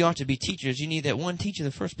time you ought to be teachers, you need that one teaching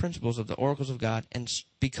the first principles of the oracles of God, and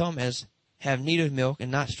become as have need of milk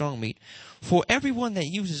and not strong meat. For everyone that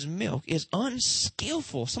uses milk is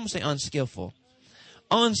unskillful. Someone say unskillful.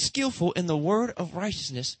 Unskillful in the word of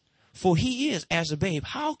righteousness. For he is as a babe.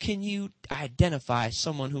 How can you identify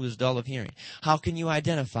someone who is dull of hearing? How can you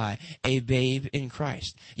identify a babe in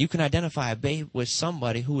Christ? You can identify a babe with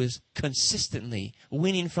somebody who is consistently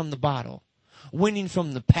winning from the bottle, winning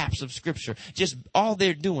from the paps of Scripture. Just all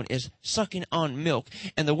they're doing is sucking on milk.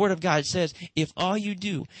 And the Word of God says, if all you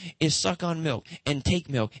do is suck on milk and take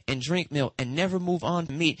milk and drink milk and never move on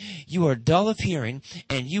to meat, you are dull of hearing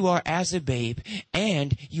and you are as a babe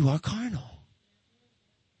and you are carnal.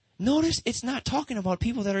 Notice it's not talking about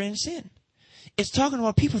people that are in sin. It's talking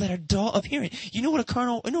about people that are dull of hearing. You know what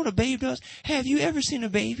a babe does? Have you ever seen a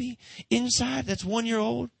baby inside that's 1 year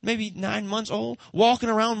old, maybe 9 months old, walking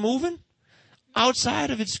around moving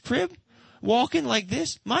outside of its crib, walking like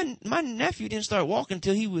this? My nephew didn't start walking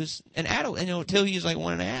until he was an adult, until he was like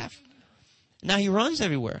 1.5. Now he runs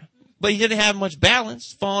everywhere. But he didn't have much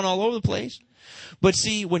balance, falling all over the place. But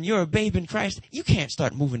see, when you're a babe in Christ, you can't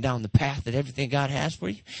start moving down the path that everything God has for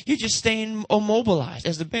you. You're just staying immobilized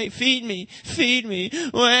as the babe. Feed me.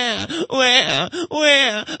 Where?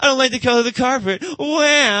 I don't like the color of the carpet.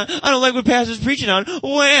 Where? I don't like what pastor's preaching on.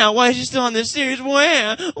 Where? Why is he still on this series?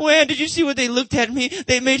 Where? Did you see what they looked at me?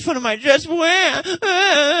 They made fun of my dress. Where?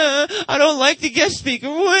 I don't like the guest speaker.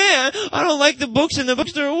 Where? I don't like the books in the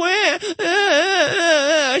bookstore. Where?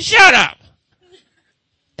 Shut up!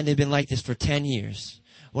 And they've been like this for 10 years.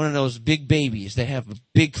 One of those big babies that have a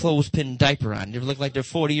big clothespin diaper on. They look like they're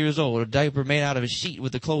 40 years old. A diaper made out of a sheet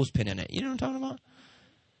with a clothespin in it. You know what I'm talking about?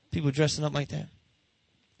 People dressing up like that.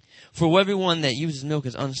 For everyone that uses milk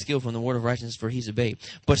is unskilled from the word of righteousness, for he's a babe.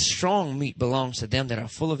 But strong meat belongs to them that are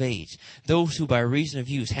full of age, those who by reason of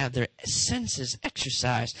use have their senses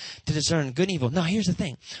exercised to discern good and evil. Now here's the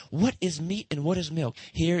thing. What is meat and what is milk?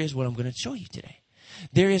 Here is what I'm going to show you today.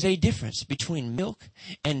 There is a difference between milk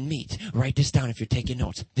and meat. Write this down if you're taking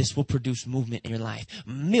notes. This will produce movement in your life.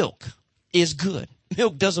 Milk is good.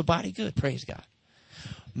 Milk does a body good. Praise God.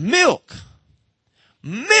 Milk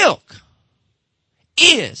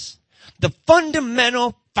is the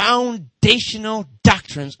fundamental, foundational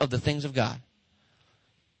doctrines of the things of God.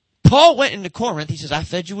 Paul went into Corinth. He says, I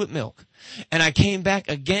fed you with milk, and I came back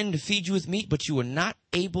again to feed you with meat, but you were not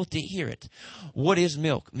able to hear it. What is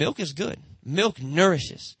milk? Milk is good. Milk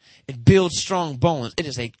nourishes. It builds strong bones. It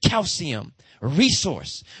is a calcium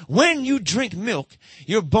resource. When you drink milk,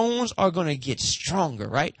 your bones are going to get stronger,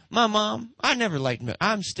 right? My mom, I never liked milk.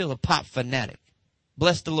 I'm still a pop fanatic.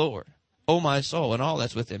 Bless the Lord. Oh, my soul, and all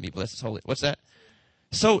that's within me. Bless his holy. What's that?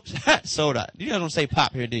 Soda. You guys don't say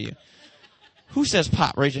pop here, do you? Who says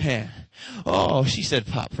pop? Raise your hand. Oh, she said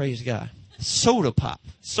pop. Praise God. Soda pop.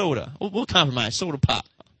 Soda. We'll compromise. Soda pop.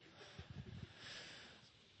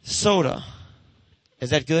 Soda.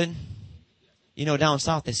 Is that good? You know, down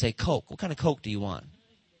south they say Coke. What kind of Coke do you want?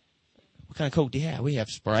 What kind of Coke do you have? We have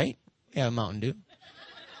Sprite. We have Mountain Dew.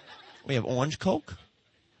 We have Orange Coke.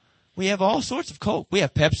 We have all sorts of Coke. We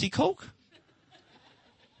have Pepsi Coke.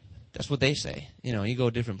 That's what they say. You know, you go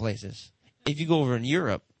different places. If you go over in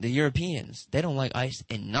Europe, the Europeans, they don't like ice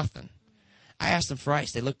in nothing. I asked them for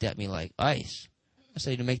ice. They looked at me like, ice? I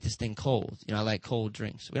said, to make this thing cold. You know, I like cold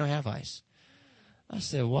drinks. We don't have ice. I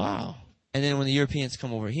said, wow. And then when the Europeans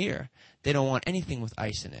come over here, they don't want anything with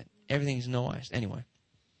ice in it. Everything's no ice. Anyway,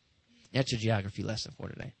 that's your geography lesson for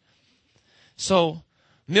today. So,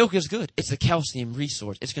 milk is good. It's a calcium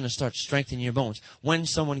resource. It's going to start strengthening your bones. When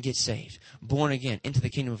someone gets saved, born again, into the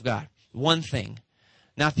kingdom of God, one thing,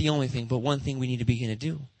 not the only thing, but one thing we need to begin to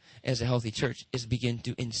do as a healthy church is begin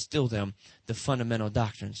to instill them the fundamental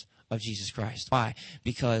doctrines of Jesus Christ. Why?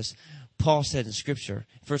 Because Paul said in Scripture,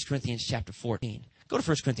 1 Corinthians chapter 14. Go to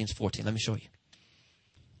 1 Corinthians 14. Let me show you.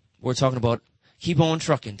 We're talking about, keep on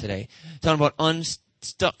trucking today. Talking about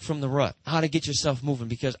unstuck from the rut. How to get yourself moving,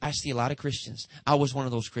 because I see a lot of Christians. I was one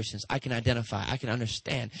of those Christians. I can identify. I can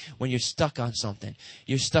understand when you're stuck on something.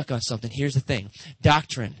 You're stuck on something. Here's the thing.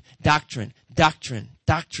 Doctrine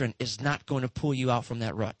is not going to pull you out from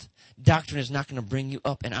that rut. Doctrine is not going to bring you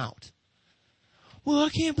up and out. Well, I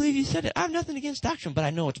can't believe you said it. I have nothing against doctrine, but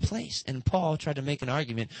I know its place. And Paul tried to make an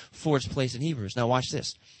argument for its place in Hebrews. Now watch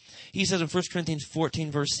this. He says in 1 Corinthians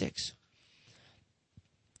 14, verse 6,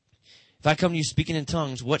 if I come to you speaking in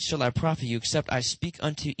tongues, what shall I profit you, except I speak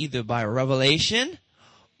unto you either by revelation,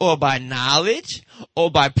 or by knowledge,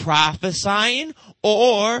 or by prophesying,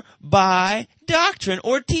 or by doctrine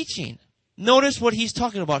or teaching? Notice what he's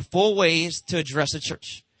talking about, 4 ways to address a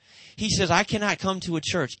church. He says, I cannot come to a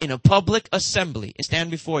church in a public assembly and stand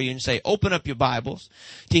before you and say, open up your Bibles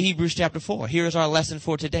to Hebrews chapter 4. Here is our lesson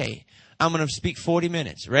for today. I'm going to speak 40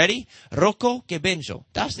 minutes. Ready? Roko ke benjo.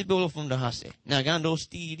 Dasti bolo fundahase. Nagando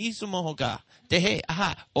stiri sumohoga. Tehe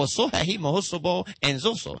aha. Oso hahi mohosobo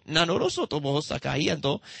enzoso. Nanoroso to bohosaka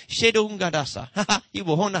hianto. Shedo ungadasa. Haha.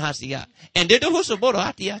 Ibohona hasia. And dedo hosoboro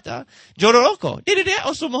hatiata. Jororoko. Didide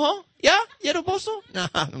osomoho? Ya? Yeroboso? Nah,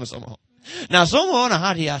 no somoho. Now,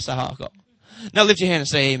 now lift your hand and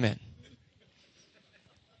say amen.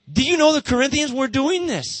 Do you know the Corinthians were doing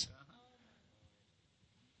this?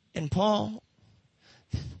 And Paul,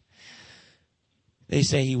 they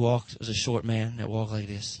say he walked as a short man that walked like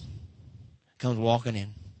this. Comes walking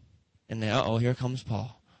in. And then, here comes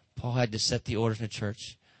Paul. Paul had to set the orders in the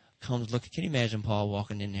church. Comes look. Can you imagine Paul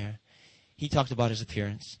walking in there? He talked about his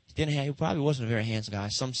appearance. He probably wasn't a very handsome guy.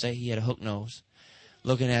 Some say he had a hook nose.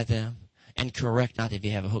 Looking at them. And correct, not if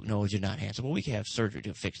you have a hook nose, you're not handsome. Well, we can have surgery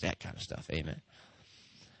to fix that kind of stuff. Amen.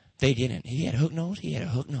 They didn't. He had a hook nose. He had a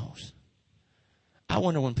hook nose. I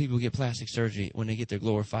wonder when people get plastic surgery, when they get their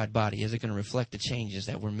glorified body, is it going to reflect the changes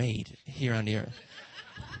that were made here on the earth?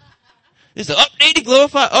 It's an updated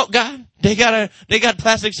glorified. Oh God, they got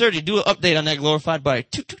plastic surgery. Do an update on that glorified body.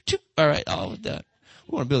 All right, all done.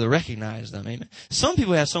 We want to be able to recognize them. Amen. Some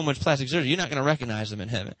people have so much plastic surgery, you're not going to recognize them in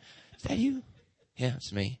heaven. Is that you? Yeah,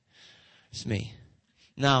 it's me. It's me.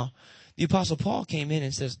 Now, the Apostle Paul came in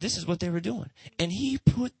and says, this is what they were doing. And he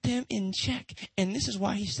put them in check. And this is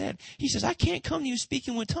why he says, I can't come to you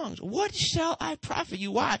speaking with tongues. What shall I profit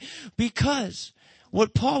you? Why? Because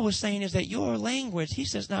what Paul was saying is that your language, he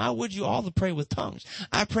says, now I would you all to pray with tongues.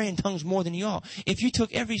 I pray in tongues more than you all. If you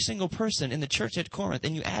took every single person in the church at Corinth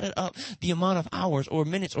and you added up the amount of hours or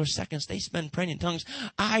minutes or seconds they spend praying in tongues,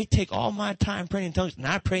 I take all my time praying in tongues and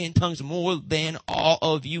I pray in tongues more than all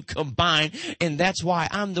of you combined. And that's why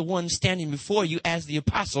I'm the one standing before you as the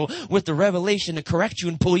apostle with the revelation to correct you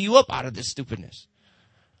and pull you up out of this stupidness.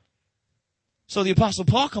 So the Apostle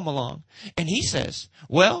Paul come along, and he says,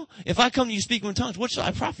 well, if I come to you speaking in tongues, what shall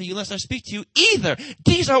I profit you unless I speak to you? Either.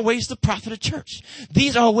 These are ways to profit a church.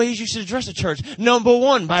 These are ways you should address a church. Number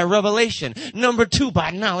 1, by revelation. Number 2,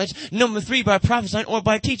 by knowledge. Number 3, by prophesying or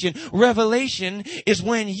by teaching. Revelation is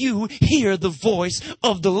when you hear the voice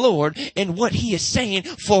of the Lord and what he is saying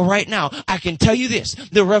for right now. I can tell you this,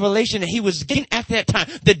 the revelation that he was getting at that time,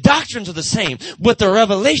 the doctrines are the same, but the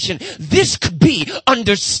revelation, this could be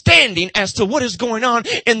understanding as to what is going on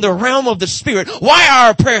in the realm of the spirit. Why are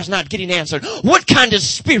our prayers not getting answered? What kind of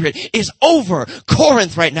spirit is over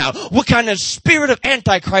Corinth right now? What kind of spirit of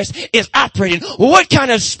Antichrist is operating? What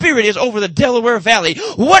kind of spirit is over the Delaware Valley?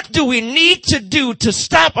 What do we need to do to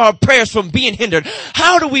stop our prayers from being hindered?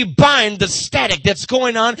 How do we bind the static that's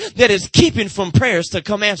going on that is keeping from prayers to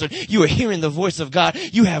come answered? You are hearing the voice of God.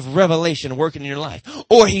 You have revelation working in your life.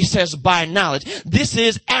 Or he says by knowledge. This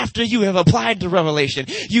is after you have applied the revelation.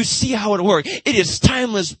 You see how it works. It is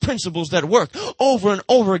timeless principles that work over and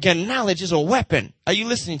over again. Knowledge is a weapon. Are you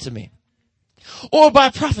listening to me? Or by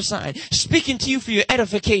prophesying, speaking to you for your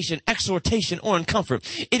edification, exhortation, or in comfort.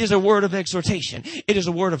 It is a word of exhortation. It is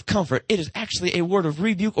a word of comfort. It is actually a word of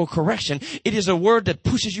rebuke or correction. It is a word that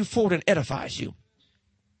pushes you forward and edifies you.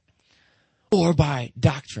 Or by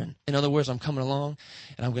doctrine. In other words, I'm coming along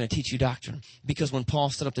and I'm going to teach you doctrine. Because when Paul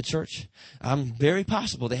set up the church, very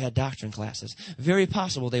possible they had doctrine classes. Very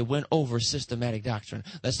possible they went over systematic doctrine.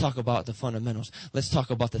 Let's talk about the fundamentals. Let's talk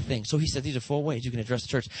about the things. So he said these are 4 ways you can address the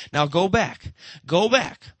church. Now go back.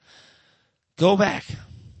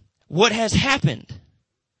 What has happened?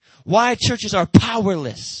 Why churches are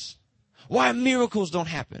powerless? Why miracles don't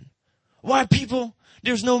happen? Why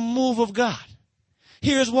there's no move of God?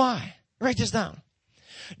 Here's why. Write this down.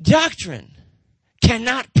 Doctrine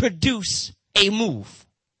cannot produce a move.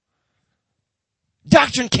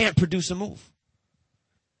 Doctrine can't produce a move.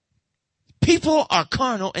 People are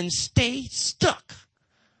carnal and stay stuck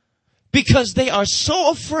because they are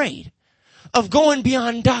so afraid of going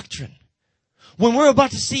beyond doctrine. When we're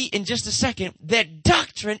about to see in just a second that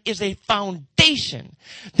doctrine is a foundation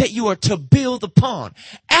that you are to build upon.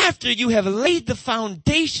 After you have laid the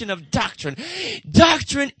foundation of doctrine,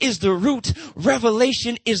 doctrine is the root,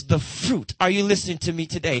 revelation is the fruit. Are you listening to me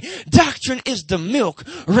today? Doctrine is the milk,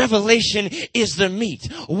 revelation is the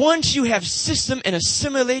meat. Once you have system and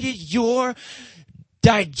assimilated your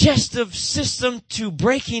digestive system to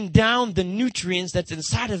breaking down the nutrients that's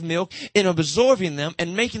inside of milk and absorbing them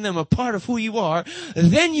and making them a part of who you are,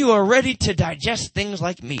 then you are ready to digest things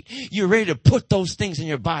like meat. You're ready to put those things in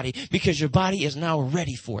your body because your body is now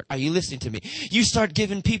ready for it. Are you listening to me? You start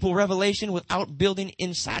giving people revelation without building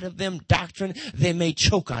inside of them doctrine, they may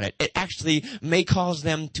choke on it. It actually may cause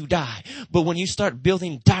them to die. But when you start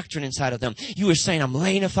building doctrine inside of them, you are saying, I'm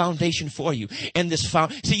laying a foundation for you. And this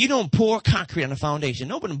see, you don't pour concrete on a foundation.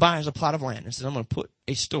 Nobody buys a plot of land and says, I'm going to put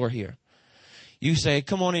a store here. You say,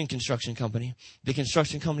 come on in, construction company. The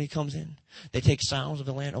construction company comes in. They take sounds of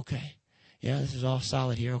the land. Okay. Yeah, this is all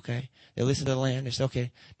solid here. Okay. They listen to the land. They say,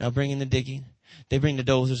 okay, now bring in the digging. They bring the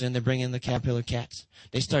dozers in. They bring in the caterpillar cats.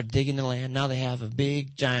 They start digging the land. Now they have a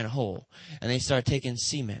big, giant hole. And they start taking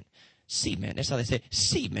cement. Cement. That's how they say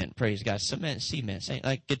cement, praise God. Cement, cement. Saying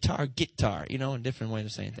like guitar, you know, in different ways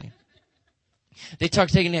of saying things. They start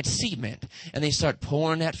taking that cement and they start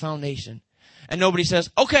pouring that foundation. And nobody says,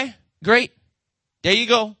 okay, great. There you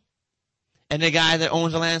go. And the guy that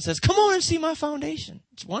owns the land says, come on and see my foundation.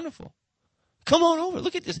 It's wonderful. Come on over.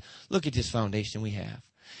 Look at this. Look at this foundation we have.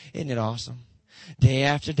 Isn't it awesome? Day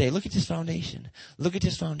after day. Look at this foundation. Look at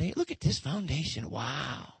this foundation. Look at this foundation.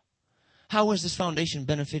 Wow. How is this foundation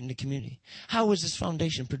benefiting the community? How is this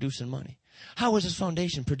foundation producing money? How is this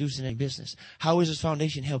foundation producing a business? How is this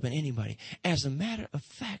foundation helping anybody? As a matter of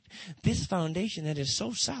fact, this foundation that is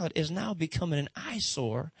so solid is now becoming an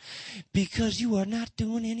eyesore because you are not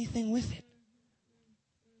doing anything with it.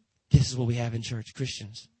 This is what we have in church.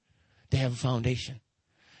 Christians, they have a foundation.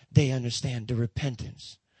 They understand the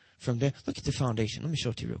repentance from there. Look at the foundation. Let me show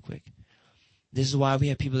it to you real quick. This is why we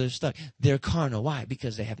have people that are stuck. They're carnal. Why?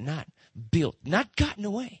 Because they have not built, not gotten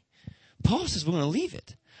away. Paul says we're going to leave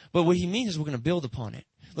it. But what he means is we're going to build upon it.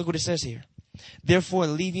 Look what it says here. Therefore,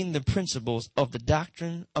 leaving the principles of the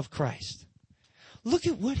doctrine of Christ. Look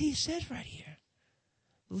at what he says right here.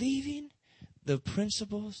 Leaving the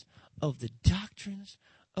principles of the doctrines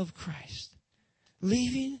of Christ.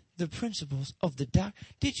 Leaving the principles of the doctrine.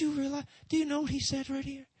 Did you realize? Do you know what he said right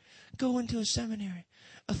here? Go into a seminary,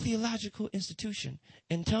 a theological institution,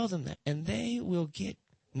 and tell them that, and they will get.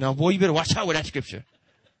 Now, boy, you better watch out with that scripture.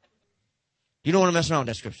 You don't want to mess around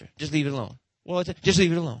with that scripture. Just leave it alone. Well, just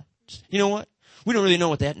leave it alone. You know what? We don't really know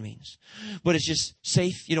what that means. But it's just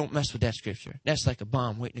safe. You don't mess with that scripture. That's like a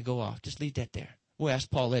bomb waiting to go off. Just leave that there. We'll ask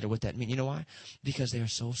Paul later what that means. You know why? Because they are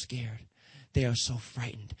so scared. They are so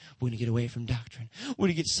frightened. We're going to get away from doctrine. We're going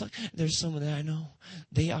to get sucked. There's someone that I know.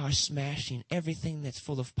 They are smashing everything that's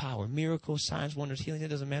full of power. Miracles, signs, wonders, healing. It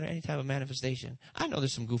doesn't matter. Any type of manifestation. I know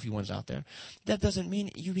there's some goofy ones out there. That doesn't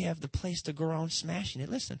mean you have the place to go around smashing it.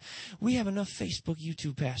 Listen, we have enough Facebook,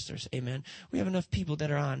 YouTube pastors. Amen. We have enough people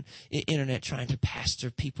that are on the internet trying to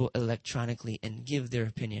pastor people electronically and give their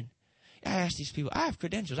opinion. I ask these people, I have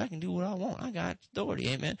credentials. I can do what I want. I got authority,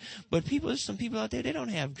 amen. But there's some people out there, they don't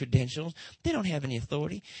have credentials. They don't have any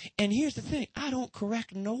authority. And here's the thing. I don't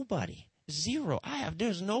correct nobody. Zero.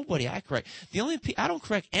 There's nobody I correct. I don't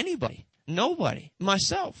correct anybody. Nobody.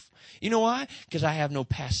 Myself. You know why? Because I have no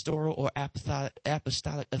pastoral or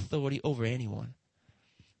apostolic authority over anyone.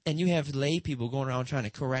 And you have lay people going around trying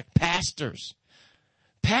to correct pastors.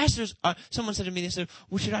 Pastors are, someone said to me, they said,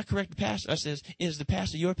 well, should I correct the pastor? I says, is the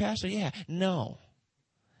pastor your pastor? Yeah. No.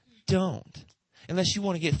 Don't. Unless you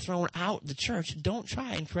want to get thrown out the church, don't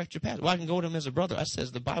try and correct your pastor. Well, I can go to him as a brother. I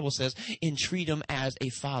says, the Bible says, entreat him as a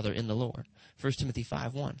father in the Lord. 1 Timothy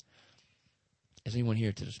 5:1. Is anyone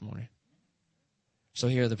here to this morning? So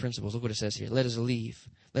here are the principles. Look what it says here. Let us leave.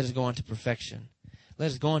 Let us go on to perfection.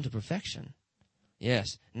 Let us go on to perfection.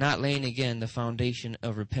 Yes, not laying again the foundation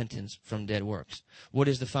of repentance from dead works. What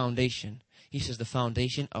is the foundation? He says the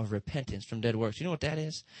foundation of repentance from dead works. You know what that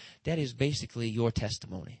is? That is basically your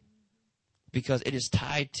testimony. Because it is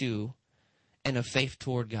tied to and a faith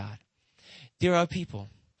toward God. There are people,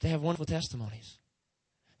 they have wonderful testimonies.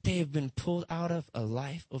 They have been pulled out of a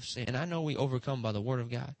life of sin. And I know we overcome by the word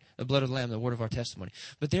of God, the blood of the Lamb, the word of our testimony.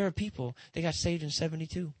 But there are people, they got saved in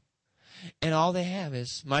 72. And all they have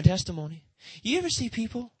is my testimony. You ever see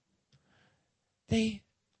people? They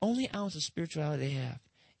only ounce of spirituality they have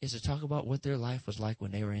is to talk about what their life was like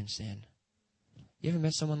when they were in sin. You ever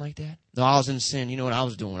met someone like that? No, I was in sin. You know what I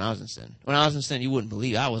was doing when I was in sin? When I was in sin, you wouldn't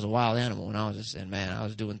believe it. I was a wild animal when I was in sin. Man, I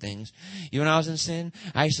was doing things. When I was in sin,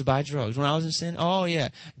 I used to buy drugs. When I was in sin, oh yeah,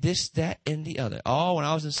 this, that, and the other. Oh, when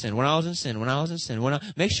I was in sin, when I was in sin, when I was in sin.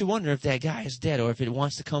 Makes you wonder if that guy is dead or if it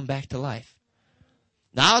wants to come back to life.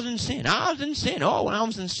 Now, I was in sin. Oh, when I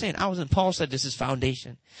was in sin, Paul said this is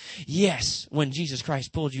foundation. Yes, when Jesus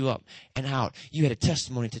Christ pulled you up and out, you had a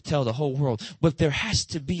testimony to tell the whole world. But there has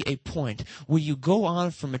to be a point where you go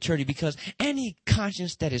on from maturity, because any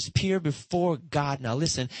conscience that is pure before God, now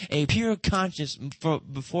listen, a pure conscience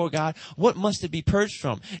before God, what must it be purged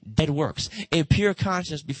from? Dead works. A pure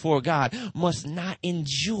conscience before God must not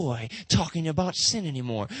enjoy talking about sin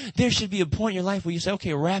anymore. There should be a point in your life where you say,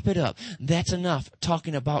 okay, wrap it up. That's enough talking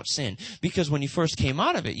about sin. Because when you first came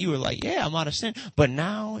out of it, you were like, yeah, I'm out of sin. But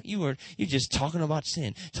now you're just talking about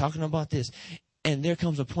sin, talking about this. And there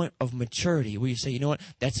comes a point of maturity where you say, you know what,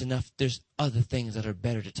 that's enough. There's other things that are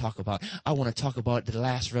better to talk about. I want to talk about the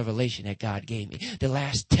last revelation that God gave me, the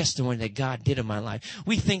last testimony that God did in my life.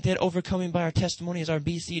 We think that overcoming by our testimony is our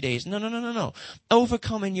BC days. No.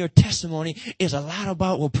 Overcoming your testimony is a lot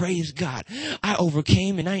about, well, praise God. I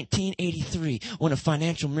overcame in 1983 when a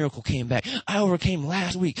financial miracle came back. I overcame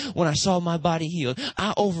last week when I saw my body healed.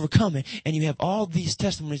 I overcome it. And you have all these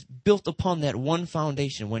testimonies built upon that one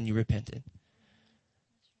foundation when you repented.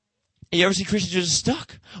 You ever see Christians just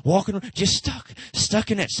stuck, walking around, just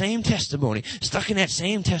stuck in that same testimony, stuck in that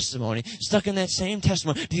same testimony.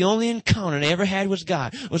 The only encounter they ever had with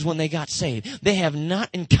God was when they got saved. They have not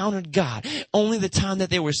encountered God, only the time that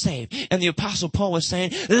they were saved. And the Apostle Paul was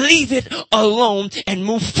saying, leave it alone and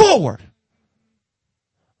move forward.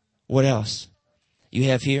 What else? You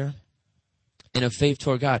have here, in a faith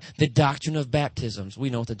toward God, the doctrine of baptisms. We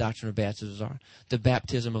know what the doctrine of baptisms are. The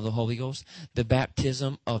baptism of the Holy Ghost, the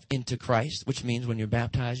baptism of into Christ, which means when you're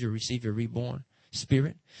baptized, you receive your reborn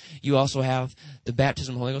spirit. You also have the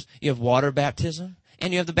baptism of the Holy Ghost. You have water baptism,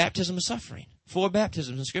 and you have the baptism of suffering. 4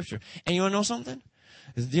 baptisms in Scripture. And you want to know something?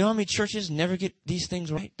 Do you know how many churches never get these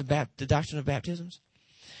things right? The doctrine of baptisms?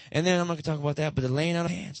 And then I'm not going to talk about that, but the laying out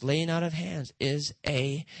of hands. Laying out of hands is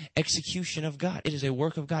a execution of God. It is a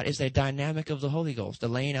work of God. It's a dynamic of the Holy Ghost, the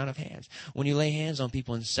laying out of hands. When you lay hands on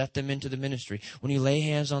people and set them into the ministry, when you lay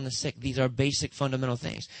hands on the sick, these are basic fundamental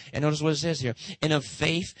things. And notice what it says here. And of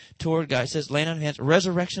faith toward God. It says laying out of hands,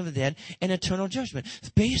 resurrection of the dead, and eternal judgment.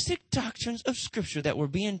 Basic doctrines of Scripture that were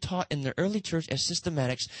being taught in the early church as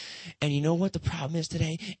systematics. And you know what the problem is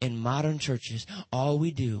today? In modern churches, all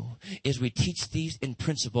we do is we teach these in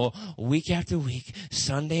principle week after week,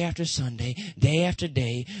 Sunday after Sunday, day after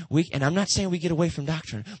day, and I'm not saying we get away from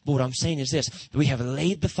doctrine, but what I'm saying is this: we have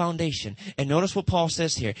laid the foundation. And notice what Paul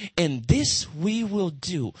says here. And this we will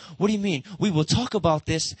do. What do you mean? We will talk about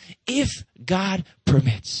this if God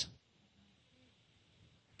permits.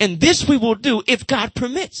 And this we will do if God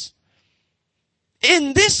permits.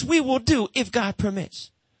 And this we will do if God permits.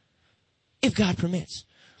 If God permits.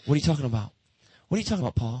 What are you talking about? What are you talking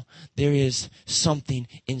about, Paul? There is something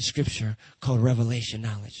in Scripture called revelation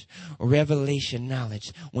knowledge. Revelation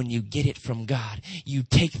knowledge, when you get it from God, you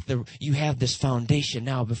have this foundation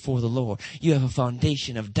now before the Lord. You have a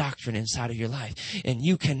foundation of doctrine inside of your life. And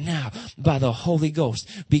you can now, by the Holy Ghost,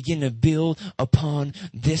 begin to build upon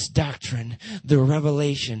this doctrine, the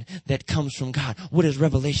revelation that comes from God. What is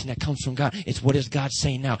revelation that comes from God? It's what is God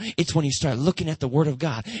saying now. It's when you start looking at the Word of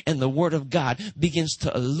God, and the Word of God begins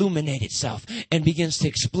to illuminate itself and begins to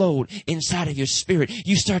explode inside of your spirit.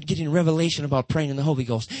 You start getting revelation about praying in the Holy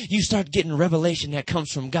Ghost. You start getting revelation that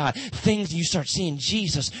comes from God. Things, you start seeing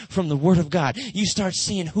Jesus from the Word of God. You start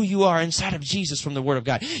seeing who you are inside of Jesus from the Word of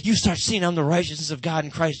God. You start seeing I'm the righteousness of God in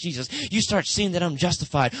Christ Jesus. You start seeing that I'm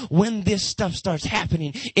justified. When this stuff starts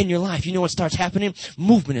happening in your life, you know what starts happening?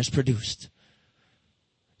 Movement is produced.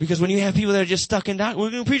 Because when you have people that are just stuck in doctrine, we're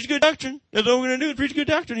going to preach good doctrine. That's what we're going to do, preach good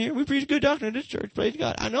doctrine here. We preach good doctrine in this church. Praise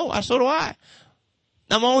God. I know. So do I.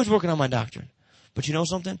 I'm always working on my doctrine. But you know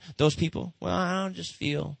something? Those people, well, I don't just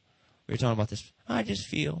feel. We were talking about this. I just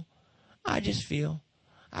feel. You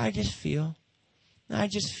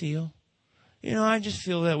know, I just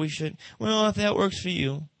feel that we should. Well, if that works for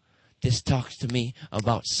you. This talks to me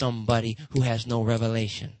about somebody who has no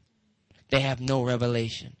revelation. They have no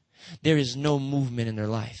revelation. There is no movement in their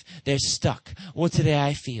life. They're stuck. Well, today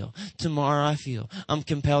I feel. Tomorrow I feel. I'm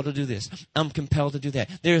compelled to do this. I'm compelled to do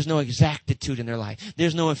that. There is no exactitude in their life.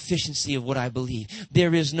 There's no efficiency of what I believe.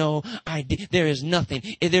 There is no idea. There is nothing.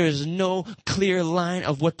 There is no clear line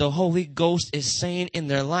of what the Holy Ghost is saying in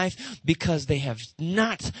their life because they have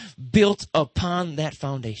not built upon that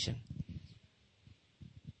foundation.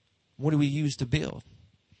 What do we use to build?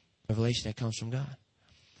 Revelation that comes from God.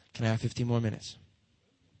 Can I have 15 more minutes?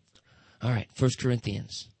 All right, 1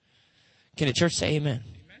 Corinthians. Can the church say amen?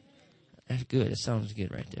 Amen? That's good. That sounds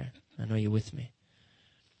good right there. I know you're with me.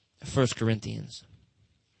 1 Corinthians.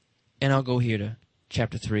 And I'll go here to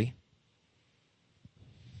chapter 3.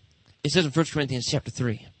 It says in 1 Corinthians chapter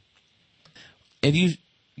 3. If you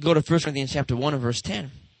go to 1 Corinthians chapter 1 and verse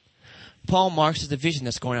 10, Paul marks the division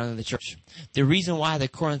that's going on in the church. The reason why the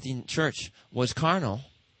Corinthian church was carnal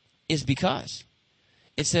is because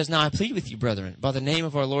it says, now I plead with you, brethren, by the name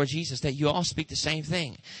of our Lord Jesus, that you all speak the same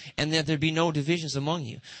thing, and that there be no divisions among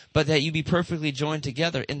you, but that you be perfectly joined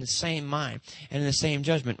together in the same mind and in the same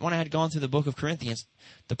judgment. When I had gone through the book of Corinthians,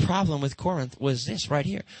 the problem with Corinth was this right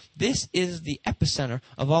here. This is the epicenter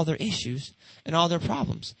of all their issues and all their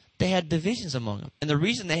problems. They had divisions among them. And the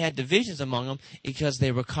reason they had divisions among them is because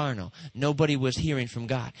they were carnal. Nobody was hearing from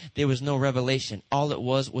God. There was no revelation. All it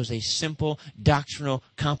was a simple doctrinal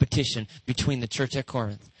competition between the church at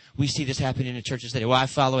Corinth. We see this happening in the churches today. Well, I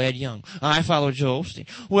follow Ed Young. I follow Joel Osteen.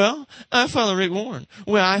 Well, I follow Rick Warren.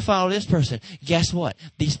 Well, I follow this person. Guess what?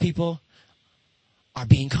 These people are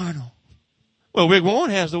being carnal. Well, Rick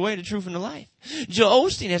Warren has the way, the truth, and the life. Joel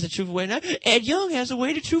Osteen has the truth, the way, and the life. Ed Young has the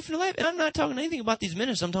way, the truth, and the life. And I'm not talking anything about these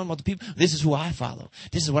ministers. I'm talking about the people. This is who I follow.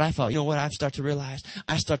 This is what I follow. You know what I start to realize?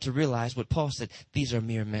 I start to realize what Paul said. These are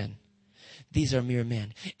mere men. These are mere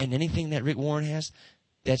men. And anything that Rick Warren has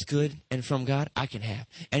that's good and from God, I can have.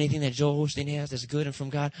 Anything that Joel Osteen has that's good and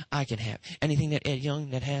from God, I can have. Anything that Ed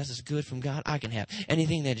Young that has that's good from God, I can have.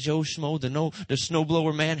 Anything that Joe Schmo, the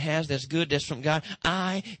snowblower man has that's good, that's from God,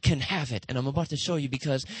 I can have it. And I'm about to show you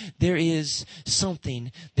because there is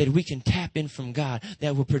something that we can tap in from God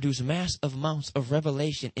that will produce massive amounts of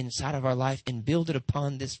revelation inside of our life and build it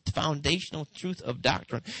upon this foundational truth of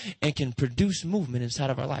doctrine and can produce movement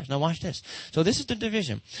inside of our lives. Now watch this. So this is the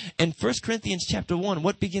division. In 1 Corinthians chapter 1,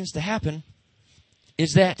 what begins to happen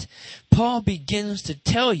is that Paul begins to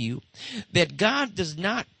tell you that God does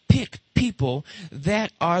not pick people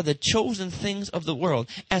that are the chosen things of the world.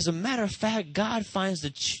 As a matter of fact, God finds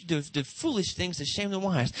the foolish things to shame the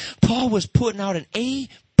wise. Paul was putting out an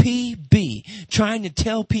APB, trying to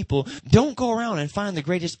tell people, don't go around and find the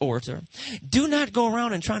greatest orator. Do not go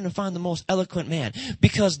around and trying to find the most eloquent man,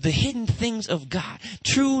 because the hidden things of God,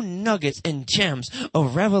 true nuggets and gems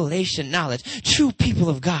of revelation knowledge, true people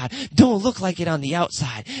of God don't look like it on the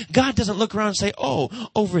outside. God doesn't look around and say, oh,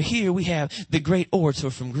 over here we have the great orator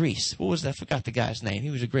from Greece. What was that? I forgot the guy's name. He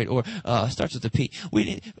was a great orator. Starts with a P.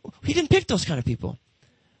 He didn't pick those kind of people.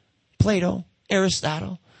 Plato,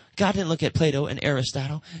 Aristotle. God didn't look at Plato and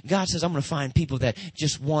Aristotle. God says, I'm going to find people that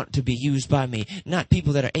just want to be used by me, not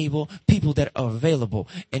people that are able, people that are available.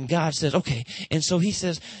 And God says, okay. And so he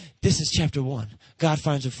says, this is chapter 1. God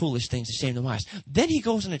finds the foolish things to shame the wise. Then he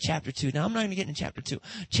goes into chapter 2. Now, I'm not going to get into chapter 2.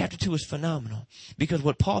 Chapter 2 is phenomenal, because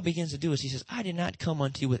what Paul begins to do is he says, I did not come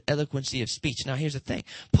unto you with eloquency of speech. Now, here's the thing.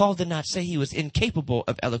 Paul did not say he was incapable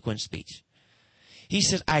of eloquent speech. He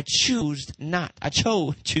says, I chose not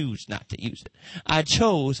to use it. I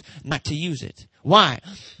chose not to use it. Why?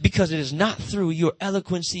 Because it is not through your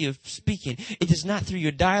eloquency of speaking. It is not through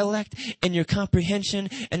your dialect and your comprehension,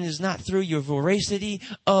 and it is not through your voracity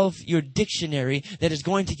of your dictionary that is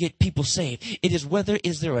going to get people saved. It is whether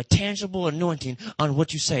is there a tangible anointing on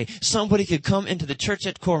what you say. Somebody could come into the church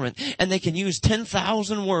at Corinth and they can use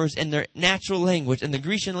 10,000 words in their natural language, in the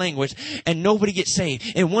Grecian language, and nobody gets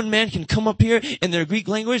saved. And one man can come up here in their Greek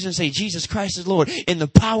language and say, Jesus Christ is Lord. And the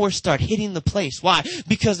power start hitting the place. Why?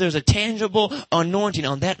 Because there's a tangible anointing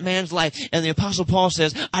on that man's life. And the Apostle Paul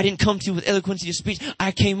says, I didn't come to you with eloquency of speech.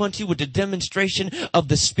 I came unto you with the demonstration of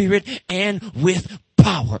the Spirit and with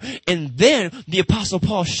power. And then the Apostle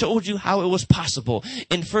Paul showed you how it was possible.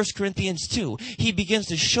 In 1 Corinthians 2, he begins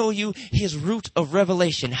to show you his root of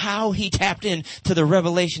revelation, how he tapped into the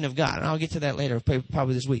revelation of God. And I'll get to that later,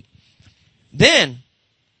 probably this week. Then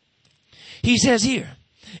he says here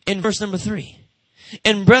in verse number 3,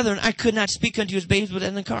 and brethren, I could not speak unto you as babes, but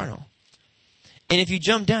in the carnal. And if you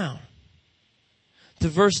jump down to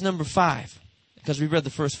verse number 5, because we read the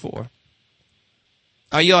first 4.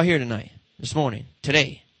 Are you all here tonight, this morning,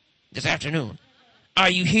 today, this afternoon? Are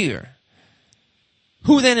you here?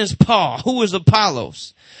 Who then is Paul? Who is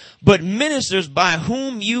Apollos? But ministers by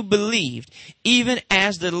whom you believed, even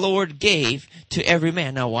as the Lord gave to every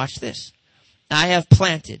man. Now watch this. I have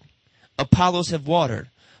planted, Apollos have watered,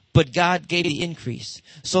 but God gave the increase.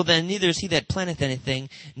 So then neither is he that planteth anything,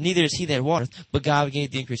 neither is he that watereth, but God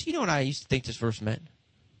gave the increase. You know what I used to think this verse meant?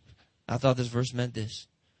 I thought this verse meant this.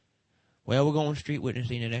 Well, we're going street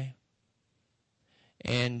witnessing today.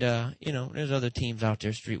 And, there's other teams out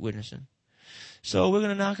there street witnessing. So we're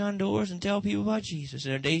going to knock on doors and tell people about Jesus.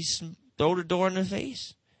 And they throw the door in their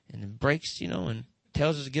face and it breaks, and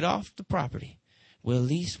tells us to get off the property. Well, at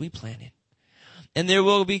least we planted. And there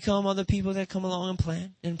will become other people that come along and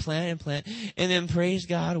plant and plant and plant. And then praise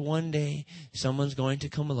God, one day someone's going to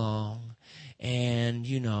come along and,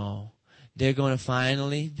 they're going to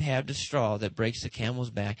finally have the straw that breaks the camel's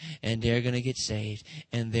back, and they're going to get saved,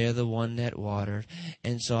 and they're the one that watered.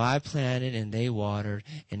 And so I planted and they watered,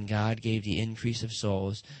 and God gave the increase of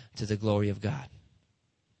souls to the glory of God.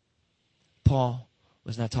 Paul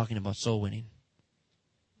was not talking about soul winning.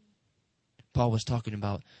 Paul was talking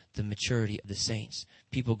about the maturity of the saints,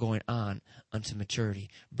 people going on unto maturity,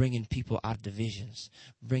 bringing people out of divisions,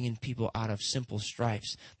 bringing people out of simple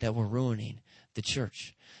strifes that were ruining the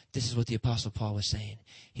church. This is what the Apostle Paul was saying.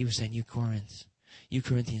 He was saying, you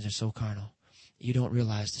Corinthians are so carnal. You don't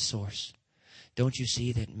realize the source. Don't you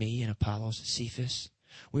see that me and Apollos, Cephas,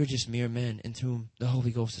 we're just mere men in whom the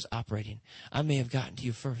Holy Ghost is operating. I may have gotten to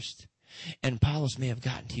you first, and Apollos may have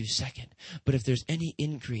gotten to you second. But if there's any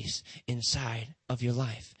increase inside of your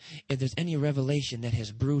life, if there's any revelation that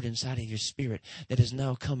has brewed inside of your spirit that is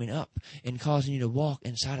now coming up and causing you to walk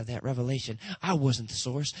inside of that revelation, I wasn't the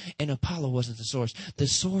source and Apollo wasn't the source. The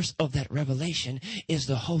source of that revelation is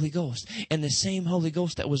the Holy Ghost. And the same Holy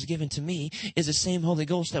Ghost that was given to me is the same Holy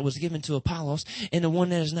Ghost that was given to Apollos. And the one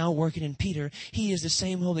that is now working in Peter, he is the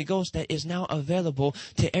same Holy Ghost that is now available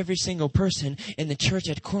to every single person in the church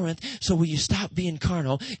at Corinth. So will you stop being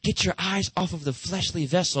carnal, get your eyes off of the fleshly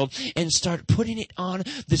vessel, and start putting it on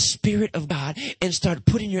the Spirit of God, and start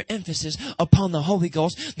putting your emphasis upon the Holy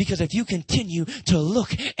Ghost? Because if you continue to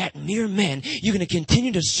look at mere men, you're going to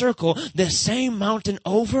continue to circle the same mountain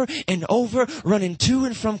over and over, running to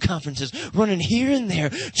and from conferences, running here and there,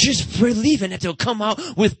 just believing that they'll come out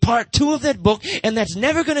with part 2 of that book, and that's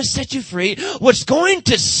never going to set you free. What's going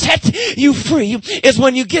to set you free is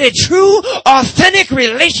when you get a true, authentic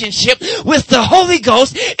relationship with the Holy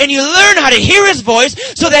Ghost, and you learn how to hear His voice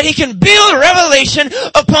so that He can build revelation revelation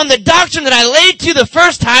upon the doctrine that I laid to you the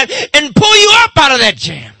first time and pull you up out of that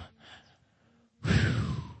jam.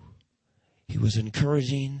 He was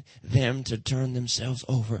encouraging them to turn themselves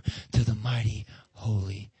over to the mighty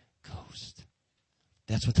Holy Ghost.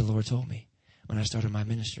 That's what the Lord told me when I started my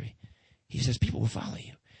ministry. He says, people will follow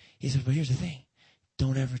you. He says, but here's the thing.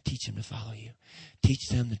 Don't ever teach them to follow you. Teach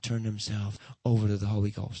them to turn themselves over to the Holy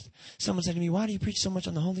Ghost. Someone said to me, why do you preach so much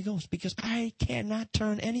on the Holy Ghost? Because I cannot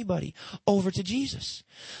turn anybody over to Jesus.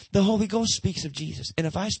 The Holy Ghost speaks of Jesus. And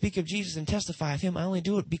if I speak of Jesus and testify of him, I only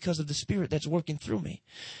do it because of the Spirit that's working through me.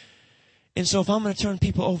 And so if I'm going to turn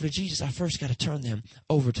people over to Jesus, I first got to turn them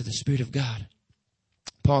over to the Spirit of God.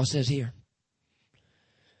 Paul says here,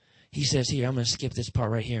 he says here, I'm going to skip this part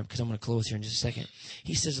right here because I'm going to close here in just a second.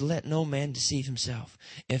 He says, let no man deceive himself.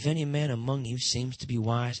 If any man among you seems to be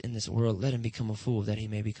wise in this world, let him become a fool that he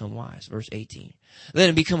may become wise. Verse 18. Let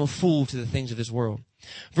him become a fool to the things of this world.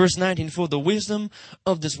 Verse 19, for the wisdom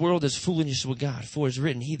of this world is foolishness with God. For it is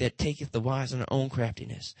written, he that taketh the wise in their own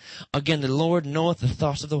craftiness. Again, the Lord knoweth the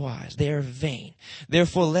thoughts of the wise. They are vain.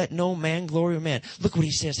 Therefore, let no man glory in man. Look what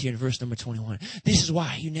he says here in verse number 21. This is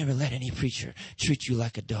why you never let any preacher treat you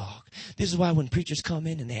like a dog. This is why when preachers come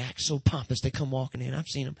in and they act so pompous, they come walking in. I've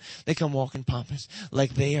seen them. They come walking pompous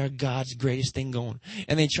like they are God's greatest thing going.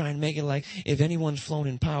 And they try and make it like if anyone's flown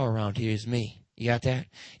in power around here, it's me. You got that?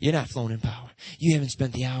 You're not flown in power. You haven't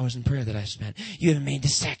spent the hours in prayer that I spent. You haven't made the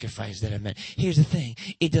sacrifice that I meant. Here's the thing.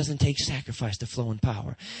 It doesn't take sacrifice to flow in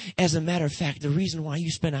power. As a matter of fact, the reason why you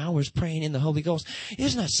spend hours praying in the Holy Ghost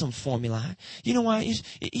is not some formula. You know why?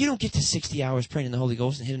 You don't get to 60 hours praying in the Holy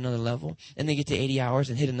Ghost and hit another level, and then get to 80 hours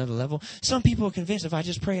and hit another level. Some people are convinced if I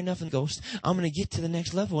just pray enough in the Ghost, I'm going to get to the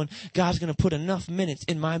next level, and God's going to put enough minutes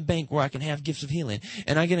in my bank where I can have gifts of healing,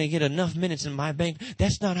 and I'm going to get enough minutes in my bank.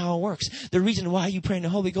 That's not how it works. The reason why you pray in the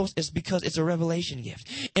Holy Ghost is because it's a revelation gift.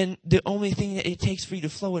 And the only thing that it takes for you to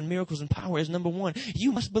flow in miracles and power is, number one,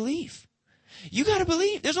 you must believe. You got to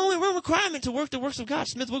believe. There's only one requirement to work the works of God.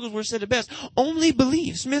 Smith Wigglesworth said it best. Only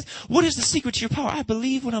believe. Smith, what is the secret to your power? I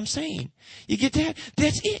believe what I'm saying. You get that?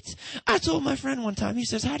 That's it. I told my friend one time, he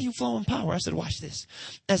says, how do you flow in power? I said, watch this.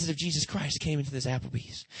 I said, if Jesus Christ came into this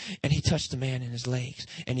Applebee's and he touched the man in his legs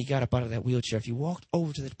and he got up out of that wheelchair, if you walked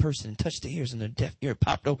over to that person and touched the ears and the deaf ear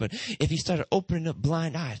popped open, if he started opening up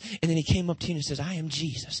blind eyes and then he came up to you and says, I am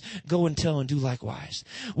Jesus, go and tell and do likewise.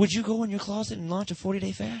 Would you go in your closet and launch a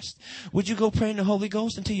 40-day fast? Would you go pray in the Holy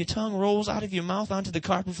Ghost until your tongue rolls out of your mouth onto the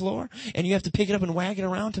carpet floor and you have to pick it up and wag it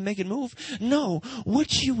around to make it move? No.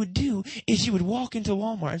 What you would do is you would walk into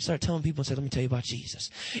Walmart and start telling people and say, let me tell you about Jesus.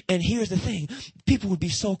 And here's the thing. People would be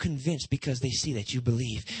so convinced because they see that you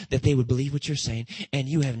believe, that they would believe what you're saying, and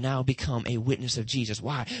you have now become a witness of Jesus.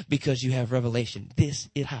 Why? Because you have revelation. This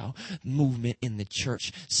is how movement in the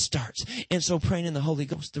church starts. And so praying in the Holy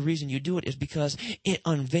Ghost, the reason you do it is because it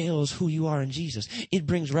unveils who you are in Jesus. It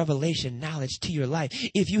brings revelation, knowledge to your life.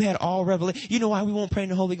 If you had all revelation, you know why we won't pray in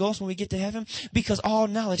the Holy Ghost when we get to heaven? Because all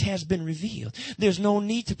knowledge has been revealed. There's no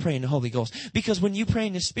need to pray in the Holy Ghost. Because when you pray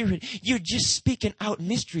in the Spirit, you're just speaking out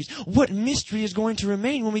mysteries. What mystery is going to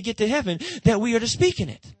remain when we get to heaven that we are to speak in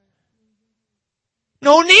it?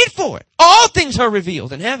 No need for it. All things are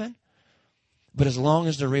revealed in heaven. But as long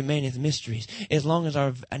as there remaineth mysteries, as long as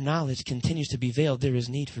our knowledge continues to be veiled, there is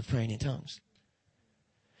need for praying in tongues.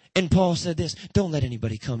 And Paul said this, don't let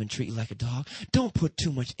anybody come and treat you like a dog. Don't put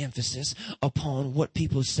too much emphasis upon what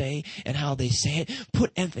people say and how they say it.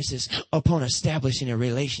 Put emphasis upon establishing a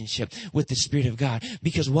relationship with the Spirit of God.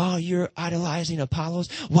 Because while you're idolizing Apollos,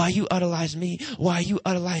 while you idolize me, while you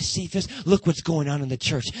idolize Cephas, look what's going on in the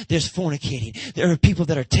church. There's fornicating. There are people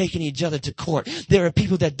that are taking each other to court. There are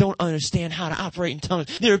people that don't understand how to operate in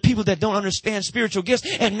tongues. There are people that don't understand spiritual gifts.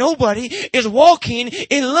 And nobody is walking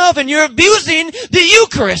in love, and you're abusing the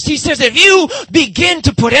Eucharist. He says if you begin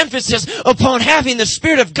to put emphasis upon having the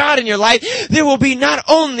Spirit of God in your life, there will be not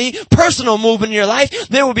only personal movement in your life,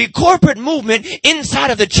 there will be corporate movement inside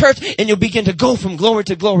of the church, and you'll begin to go from glory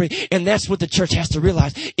to glory. And that's what the church has to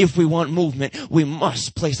realize. If we want movement, we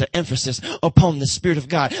must place an emphasis upon the Spirit of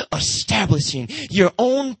God, establishing your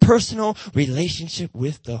own personal relationship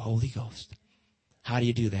with the Holy Ghost. How do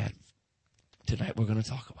you do that? Tonight we're going to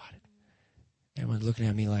talk about it. Everyone's looking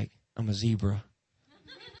at me like I'm a zebra.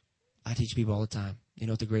 I teach people all the time. You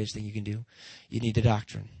know what the greatest thing you can do? You need the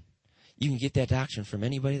doctrine. You can get that doctrine from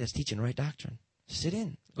anybody that's teaching right doctrine. Sit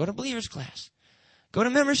in. Go to believers class. Go to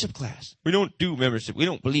membership class. We don't do membership. We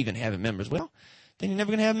don't believe in having members. Well, then you're never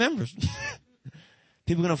going to have members.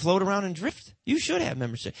 People are going to float around and drift. You should have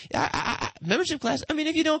membership. Membership class. I mean,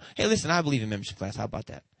 if you don't, hey, listen, I believe in membership class. How about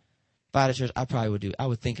that? If I had a church, I probably would do. I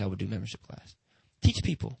would think I would do membership class. Teach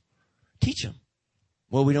people. Teach them.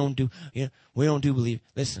 Well, we don't do believe.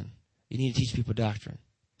 Listen, you need to teach people doctrine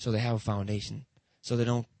so they have a foundation, so they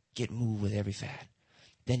don't get moved with every fad.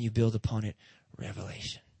 Then you build upon it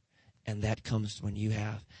revelation. And that comes when you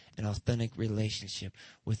have an authentic relationship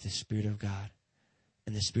with the Spirit of God.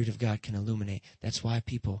 And the Spirit of God can illuminate. That's why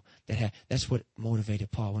that's what motivated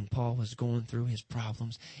Paul. When Paul was going through his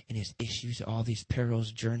problems and his issues, all these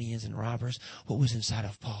perils, journeyings, and robbers, what was inside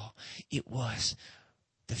of Paul? It was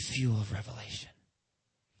the fuel of revelation.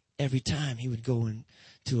 Every time he would go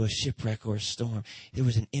into a shipwreck or a storm, there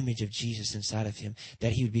was an image of Jesus inside of him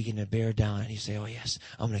that he would begin to bear down. And he'd say, oh, yes,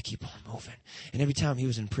 I'm going to keep on moving. And every time he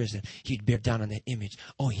was in prison, he'd bear down on that image.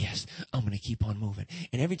 Oh, yes, I'm going to keep on moving.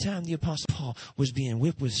 And every time the Apostle Paul was being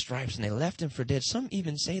whipped with stripes and they left him for dead, some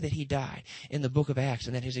even say that he died in the book of Acts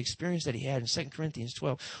and that his experience that he had in 2 Corinthians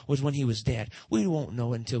 12 was when he was dead. We won't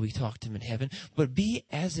know it until we talk to him in heaven. But be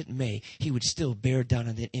as it may, he would still bear down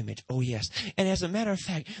on that image. Oh, yes. And as a matter of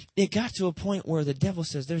fact, it got to a point where the devil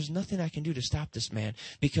says, there's nothing I can do to stop this man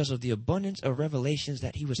because of the abundance of revelations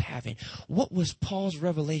that he was having. What was Paul's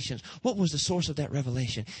revelations? What was the source of that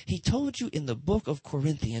revelation? He told you in the book of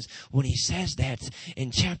Corinthians, when he says that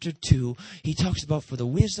in chapter 2, he talks about for the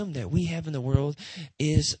wisdom that we have in the world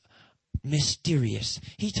is mysterious.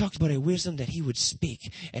 He talked about a wisdom that he would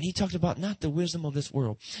speak. And he talked about not the wisdom of this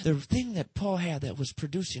world. The thing that Paul had that was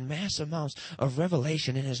producing mass amounts of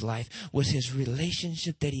revelation in his life was his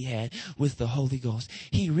relationship that he had with the Holy Ghost.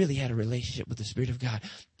 He really had a relationship with the Spirit of God.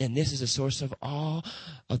 And this is the source of all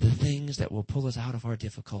of the things that will pull us out of our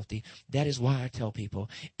difficulty. That is why I tell people,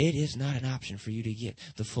 it is not an option for you to get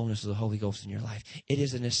the fullness of the Holy Ghost in your life. It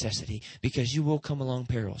is a necessity because you will come along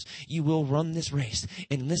perils. You will run this race.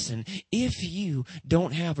 And listen, if you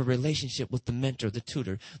don't have a relationship with the mentor, the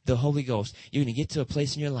tutor, the Holy Ghost, you're going to get to a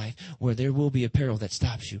place in your life where there will be a peril that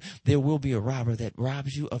stops you. There will be a robber that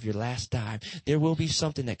robs you of your last dime. There will be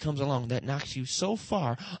something that comes along that knocks you so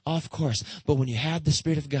far off course. But when you have the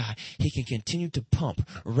Spirit of God, He can continue to pump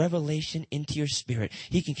revelation into your spirit.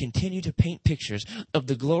 He can continue to paint pictures of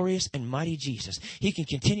the glorious and mighty Jesus. He can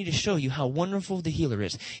continue to show you how wonderful the healer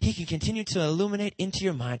is. He can continue to illuminate into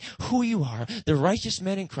your mind who you are, the righteous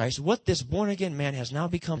man in Christ, what this born-again man has now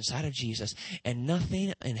become inside of Jesus. And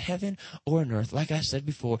nothing in heaven or on earth, like I said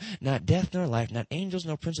before, not death nor life, not angels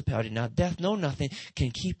nor principality, not death, no nothing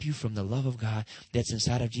can keep you from the love of God that's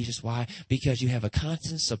inside of Jesus. Why? Because you have a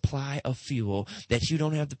constant supply of fuel that you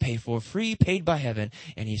don't have to pay for, free, paid by heaven,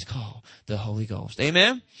 and He's called the Holy Ghost.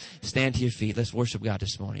 Amen? Stand to your feet. Let's worship God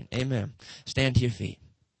this morning. Amen. Stand to your feet.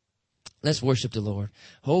 Let's worship the Lord.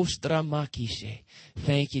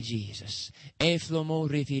 Thank you, Jesus. Lift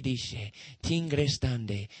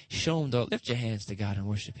your hands to God and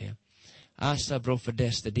worship Him. Asa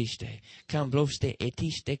brofadesta diste, cambroste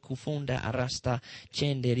etiste kufunda arasta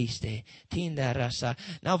chenderiste, tinda rasa.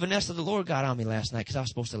 Now, Vanessa, the Lord got on me last night because I was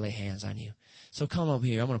supposed to lay hands on you. So come up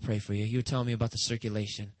here. I'm going to pray for you. You were telling me about the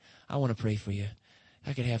circulation. I want to pray for you.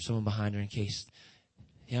 I could have someone behind her in case.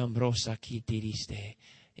 Yambrosa kitiriste.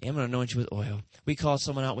 I'm going to anoint you with oil. We called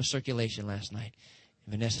someone out with circulation last night.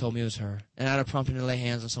 Vanessa told me it was her. And I had a prompting to lay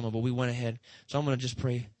hands on someone, but we went ahead. So I'm going to just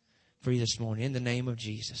pray for you this morning in the name of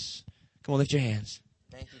Jesus. Come on, lift your hands.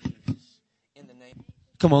 Thank you, Jesus. In the name.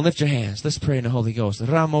 Come on, lift your hands. Let's pray in the Holy Ghost.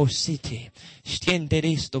 Ramos City.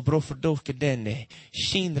 Stenderisto brofodokadene.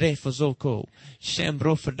 Shinre fazoko.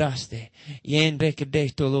 Shembrofadaste. Yendre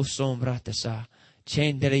kadeto lo sombratasa.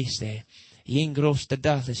 Chenderiste. Yingros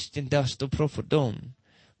tadalis stendasto profodon.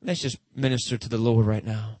 Let's just minister to the Lord right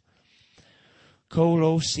now.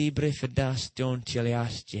 Kolo sibre fedas don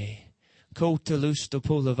cheliasje. Kotelusto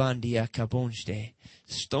polavandia kabonste.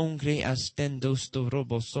 Stongre astendosto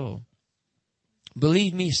roboso.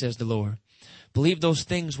 Believe me, says the Lord. Believe those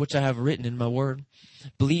things which I have written in my word.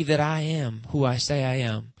 Believe that I am who I say I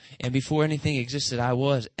am. And before anything existed, I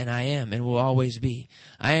was, and I am, and will always be.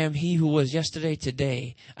 I am He who was yesterday,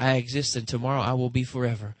 today. I exist, and tomorrow I will be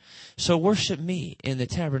forever. So worship me in the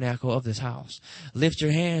tabernacle of this house. Lift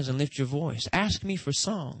your hands and lift your voice. Ask me for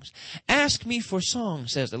songs. Ask me for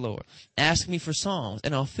songs, says the Lord. Ask me for songs,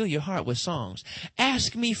 and I'll fill your heart with songs.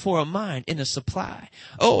 Ask me for a mind in a supply.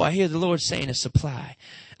 Oh, I hear the Lord saying a supply.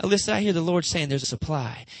 Listen, I hear the Lord saying there's a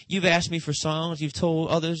supply. You've asked me for songs. You've told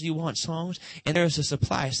others you want songs. And there's a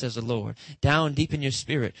supply, says the Lord, down deep in your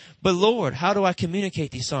spirit. But Lord, how do I communicate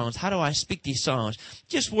these songs? How do I speak these songs?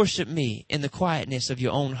 Just worship me in the quietness of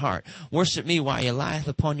your own heart. Worship me while you lieth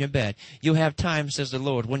upon your bed. You'll have time, says the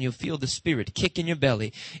Lord, when you feel the Spirit kick in your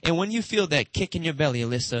belly. And when you feel that kick in your belly,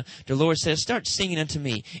 Alyssa, the Lord says, start singing unto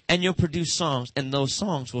me. And you'll produce songs. And those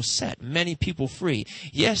songs will set many people free.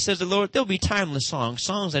 Yes, says the Lord, there'll be timeless songs.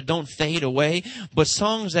 Songs that don't fade away. play, but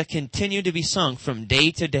songs that continue to be sung from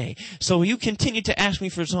day to day. So you continue to ask me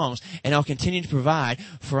for songs, and I'll continue to provide,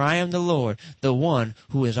 for I am the Lord, the one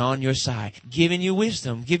who is on your side, giving you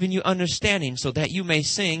wisdom, giving you understanding so that you may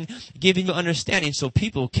sing, giving you understanding so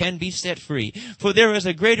people can be set free. For there is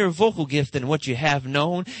a greater vocal gift than what you have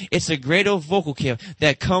known. It's a greater vocal gift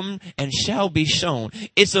that come and shall be shown.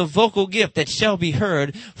 It's a vocal gift that shall be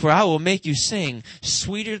heard, for I will make you sing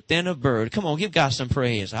sweeter than a bird. Come on, give God some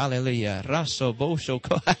praise. Hallelujah. Raso bosho.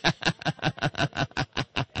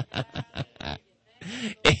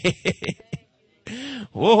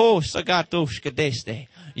 Whoa, sagatosh kadeste.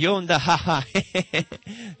 Yonda ha ha.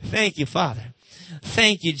 Thank you, Father.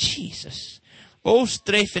 Thank you, Jesus. O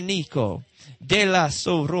strefenico. De la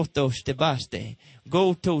sorotos te baste.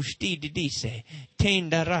 Go to stididise.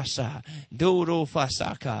 Tenda rasa. Doro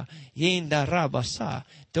fasaka. Yenda rabasa.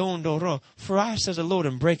 Dondoro. For I, says the Lord,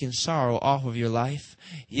 am breaking sorrow off of your life.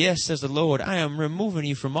 Yes, says the Lord, I am removing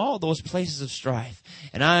you from all those places of strife.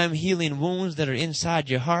 And I am healing wounds that are inside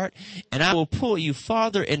your heart. And I will pull you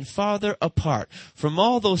farther and farther apart from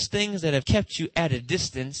all those things that have kept you at a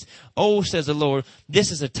distance. Oh, says the Lord, this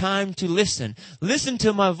is a time to listen. Listen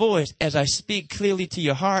to my voice as I speak clearly to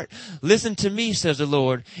your heart. Listen to me, says the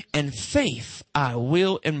Lord, and faith I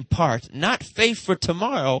will impart. Not faith for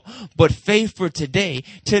tomorrow, but faith for today,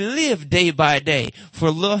 to live day by day.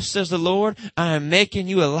 For thus, says the Lord, I am making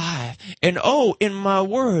you alive. And oh, in my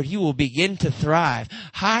word, you will begin to thrive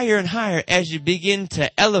higher and higher as you begin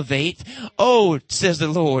to elevate. Oh, says the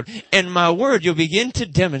Lord, in my word, you'll begin to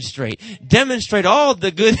demonstrate all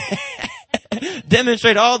the good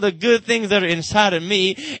demonstrate all the good things that are inside of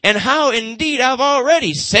me, and how indeed I've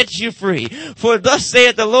already set you free. For thus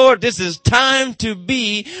saith the Lord, this is time to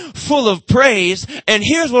be full of praise. And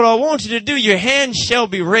here's what I want you to do. Your hands shall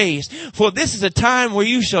be raised. For this is a time where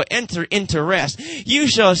you shall enter into rest. You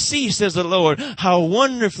shall see, says the Lord, how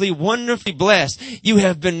wonderfully, wonderfully blessed you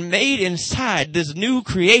have been made inside this new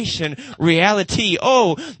creation reality.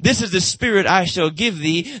 Oh, this is the spirit I shall give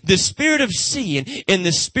thee, the spirit of seeing and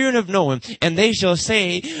the spirit of knowing. And they shall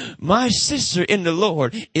say, my sister in the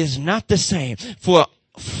Lord is not the same. For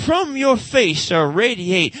from your face shall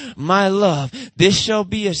radiate my love. This shall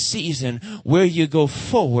be a season where you go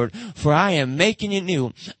forward, for I am making you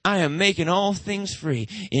new. I am making all things free.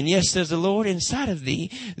 And yes, says the Lord, inside of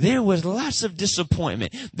thee, there was lots of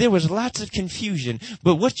disappointment. There was lots of confusion.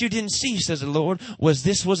 But what you didn't see, says the Lord, was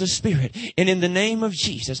this was a spirit. And in the name of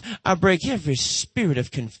Jesus, I break every spirit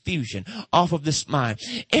of confusion off of this mind.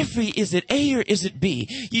 Is it A or is it B?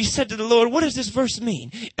 You said to the Lord, what does this verse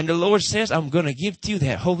mean? And the Lord says, I'm going to give to you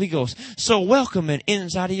that Holy Ghost. So welcome it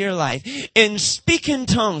inside of your life and speak in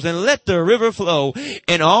tongues and let the river flow,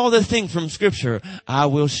 and all the things from Scripture I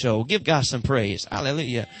will show. Give God some praise.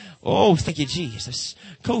 Hallelujah. Oh, thank you, Jesus.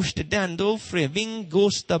 Costa dando freving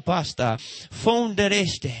gosta pasta.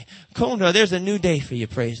 Fondereste. Konda, there's a new day for you,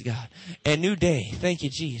 praise God. A new day. Thank you,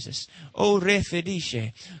 Jesus. Oh,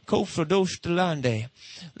 refedisce. Kofrodostelande.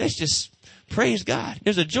 Let's just praise God.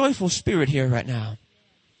 There's a joyful spirit here right now.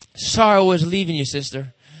 Sorrow is leaving you,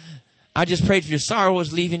 sister. I just prayed for you. Sorrow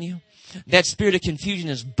is leaving you. That spirit of confusion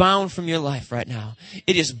is bound from your life right now.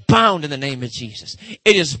 It is bound in the name of Jesus.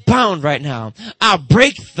 It is bound right now. I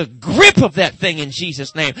break the grip of that thing in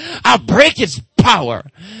Jesus' name. I break its power.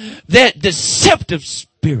 That deceptive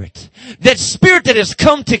spirit. That spirit that has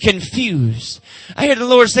come to confuse. I hear the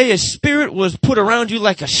Lord say a spirit was put around you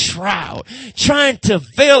like a shroud, trying to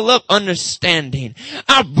veil up understanding.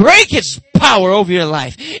 I break its power over your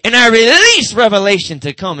life, and I release revelation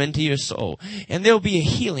to come into your soul. And there'll be a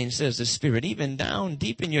healing, says the Spirit, even down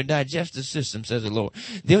deep in your digestive system, says the Lord.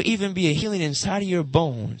 There'll even be a healing inside of your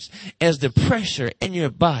bones as the pressure in your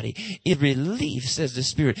body is relieved, says the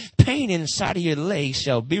Spirit. Pain inside of your legs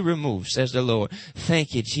shall be removed, says the Lord.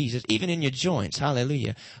 Thank you, Jesus. Even in your joints,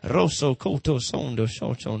 hallelujah. Roso koto sondo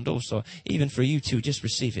shochondoso. Even for you too, just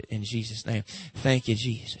receive it in Jesus' name. Thank you,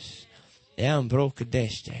 Jesus.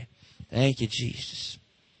 Thank you, Jesus.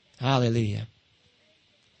 Hallelujah.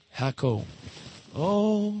 Hako.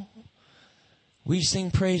 Oh, we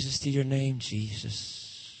sing praises to your name,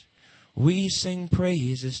 Jesus. We sing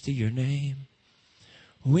praises to your name.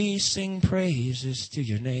 We sing praises to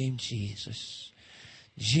your name, Jesus.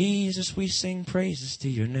 Jesus, we sing praises to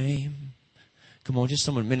your name. Come on, just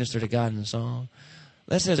someone minister to God in the song.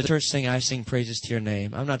 Let's as a church sing, I sing praises to your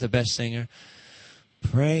name. I'm not the best singer.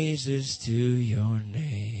 Praises to your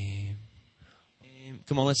name.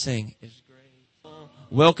 Come on, let's sing.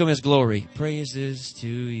 Welcome His glory. Praises to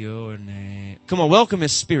your name. Come on, welcome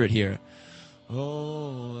His Spirit here.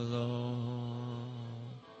 Oh, Lord,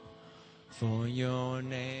 for your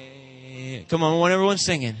name. Come on, I want everyone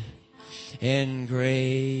singing. and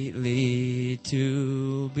greatly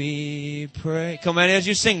to be praised. Come on, as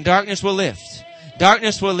you sing, darkness will lift.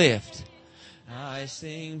 Darkness will lift. I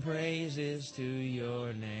sing praises to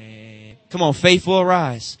your name. Come on, faith will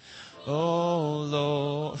arise. Oh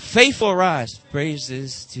Lord, faith will rise.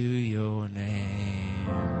 Praises to your name.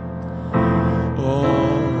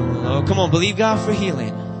 Oh Lord, come on, believe God for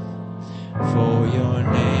healing. For your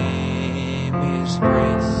name is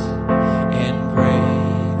grace and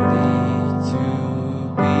greatly to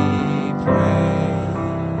be praised.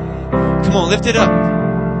 Come on, lift it up.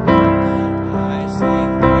 I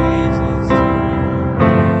sing praises to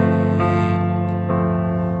your name.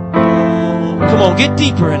 Oh, come on, get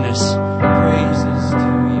deeper in this. Praises to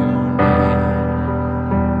your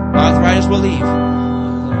name. Arthritis will leave.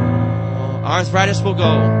 Arthritis will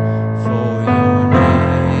go. For your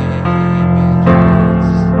name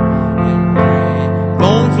is great.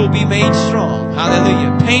 Bones will be made strong.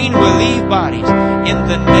 Hallelujah. Pain will leave bodies. In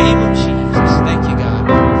the name of Jesus. Thank you, God.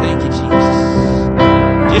 Thank you, Jesus.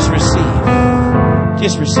 Just receive.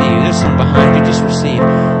 Just receive. There's some behind you. Just receive.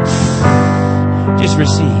 Just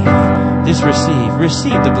receive. Just receive.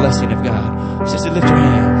 Receive the blessing of God. Sister, lift your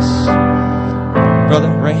hands. Brother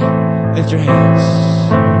Ray, lift your hands.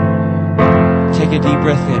 Take a deep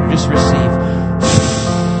breath in. Just receive.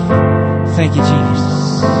 Thank you,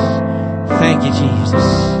 Jesus. Thank you, Jesus.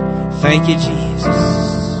 Thank you,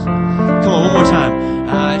 Jesus. Come on, one more time.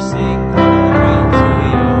 I sing glory to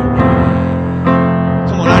your name.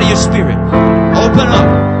 Come on, out of your spirit. Open up.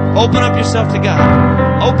 Open up yourself to God.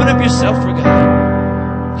 Open up yourself for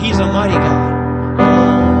God. He's a mighty God.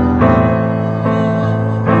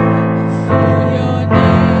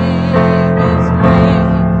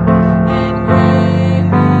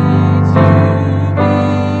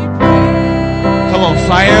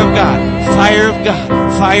 Fire of God, fire of God,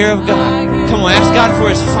 fire of God. Come on, ask God for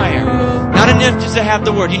His fire. Not enough just to have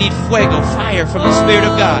the word. You need fuego, fire from the Spirit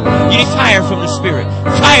of God. You need fire from the Spirit,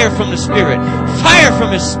 fire from the Spirit, fire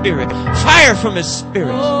from His Spirit, fire from His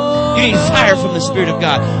Spirit. You need fire from the Spirit of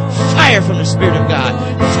God, fire from the Spirit of God,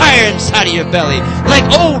 fire inside of your belly. Like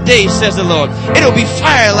old days, says the Lord. It'll be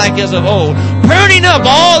fire like as of old, burning up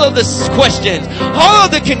all of the questions, all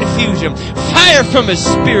of the confusion. Fire from His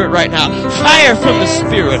Spirit right now. Fire from the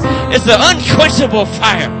Spirit. It's the unquenchable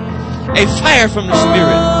fire. A fire from the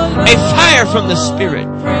Spirit. A fire from the Spirit.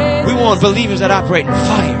 We want believers that operate in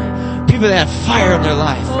fire. People that have fire in their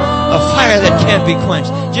life. A fire that can't be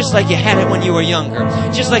quenched. Just like you had it when you were younger.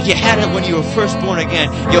 Just like you had it when you were first born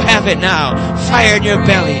again. You'll have it now. Fire in your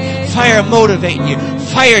belly. Fire motivating you.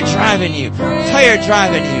 Fire driving you. Fire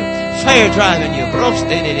driving you. Fire driving you.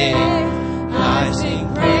 I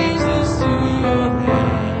sing praises to your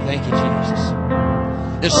name. Thank you, Jesus.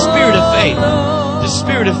 The spirit of faith. The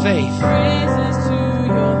spirit of faith. Praises to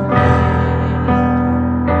your name.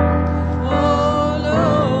 Oh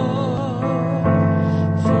Lord,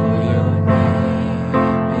 for your name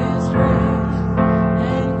is great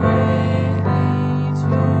and greatly to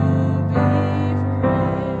be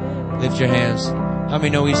praised. Lift your hands. How many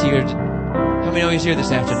know He's here? How many know He's here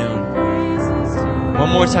this afternoon? One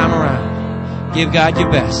more time around. Give God your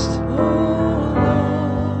best.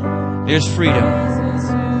 There's freedom.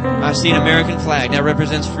 I see an American flag that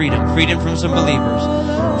represents freedom. Freedom from some believers.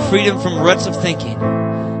 Freedom from ruts of thinking.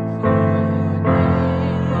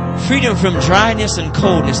 Freedom from dryness and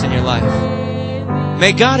coldness in your life.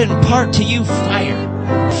 May God impart to you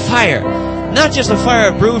fire. Fire. Not just a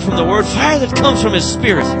fire brewed from the Word. Fire that comes from His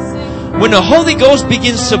Spirit. When the Holy Ghost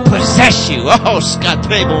begins to possess you. Oh, Scott,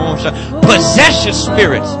 possess your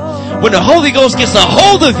spirit. When the Holy Ghost gets a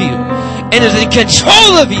hold of you and is in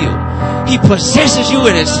control of you, He possesses you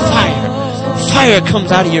in His fire. Fire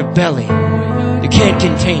comes out of your belly. You can't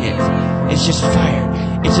contain it. It's just fire.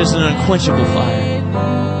 It's just an unquenchable fire.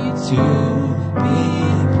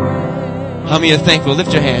 How many are thankful?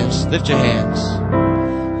 Lift your hands. Lift your hands.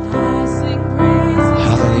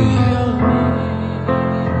 Hallelujah.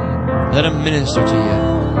 Let Him minister to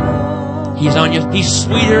you. He's on you. He's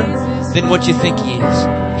sweeter than what you think He is.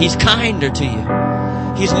 He's kinder to you.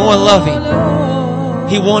 He's more loving.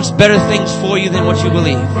 He wants better things for you than what you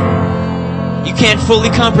believe. You can't fully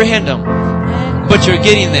comprehend Him, but you're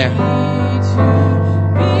getting there.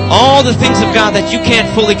 All the things of God that you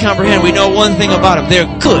can't fully comprehend, we know one thing about Him.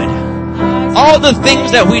 They're good. All the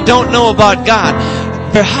things that we don't know about God,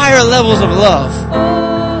 they're higher levels of love.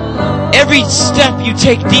 Every step you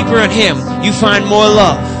take deeper in Him, you find more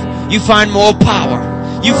love. You find more power.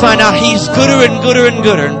 You find out He's gooder and gooder and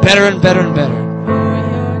gooder and better and better and better.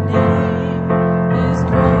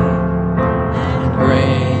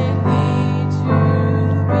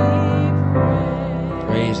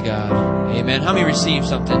 Amen. How many received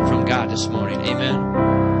something from God this morning? Amen.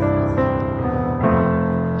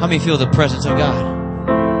 How many feel the presence of God?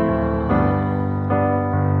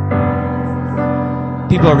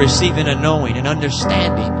 People are receiving a knowing, an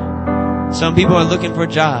understanding. Some people are looking for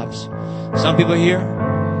jobs. Some people here,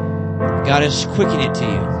 God is quickening it to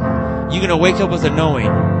you. You're going to wake up with a knowing.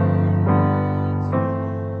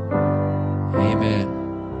 Amen.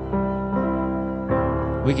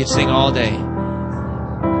 We could sing all day.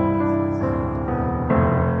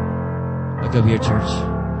 Look up here, church.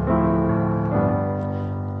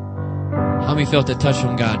 How many felt the touch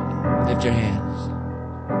from God? Lift your hands.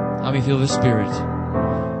 How many feel the Spirit?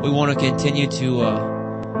 We want to continue to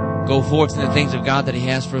go forth in the things of God that He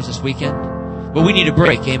has for us this weekend. But we need a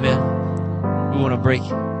break, amen. We want a break.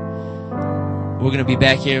 We're going to be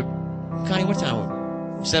back here. Connie, what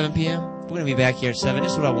time? 7 p.m.? We're going to be back here at 7.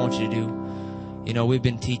 This is what I want you to do. You know, we've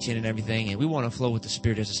been teaching and everything, and we want to flow with the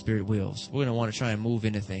Spirit as the Spirit wills. We're going to want to try and move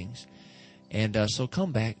into things. And so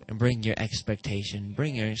come back and bring your expectation.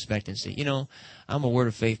 Bring your expectancy. You know, I'm a Word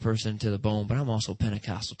of Faith person to the bone, but I'm also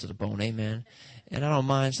Pentecostal to the bone. Amen. And I don't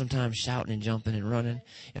mind sometimes shouting and jumping and running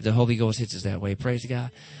if the Holy Ghost hits us that way. Praise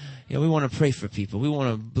God. You know, we want to pray for people. We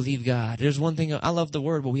want to believe God. There's one thing. I love the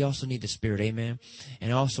Word, but we also need the Spirit. Amen.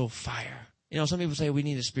 And also fire. You know, some people say we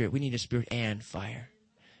need the Spirit. We need the Spirit and fire.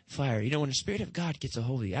 Fire. You know, when the Spirit of God gets a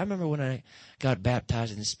hold of you. I remember when I got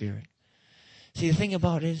baptized in the Spirit. See, the thing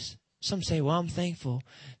about it is, some say, well, I'm thankful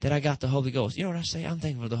that I got the Holy Ghost. You know what I say? I'm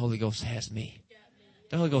thankful the Holy Ghost has me.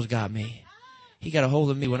 The Holy Ghost got me. He got a hold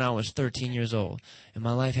of me when I was 13 years old, and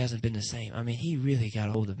my life hasn't been the same. I mean, He really got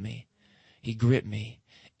a hold of me. He gripped me,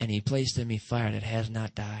 and He placed in me fire that has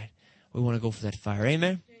not died. We want to go for that fire.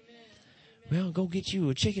 Amen? Well, go get you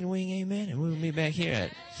a chicken wing, amen, and we'll be back here at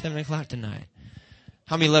 7 o'clock tonight.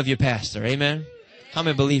 How many love your pastor? Amen? How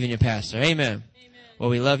many believe in your pastor? Amen? Well,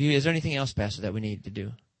 we love you. Is there anything else, Pastor, that we need to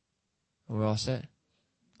do? We're all set?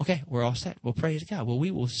 Okay, we're all set. Well, praise God. Well,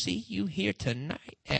 we will see you here tonight at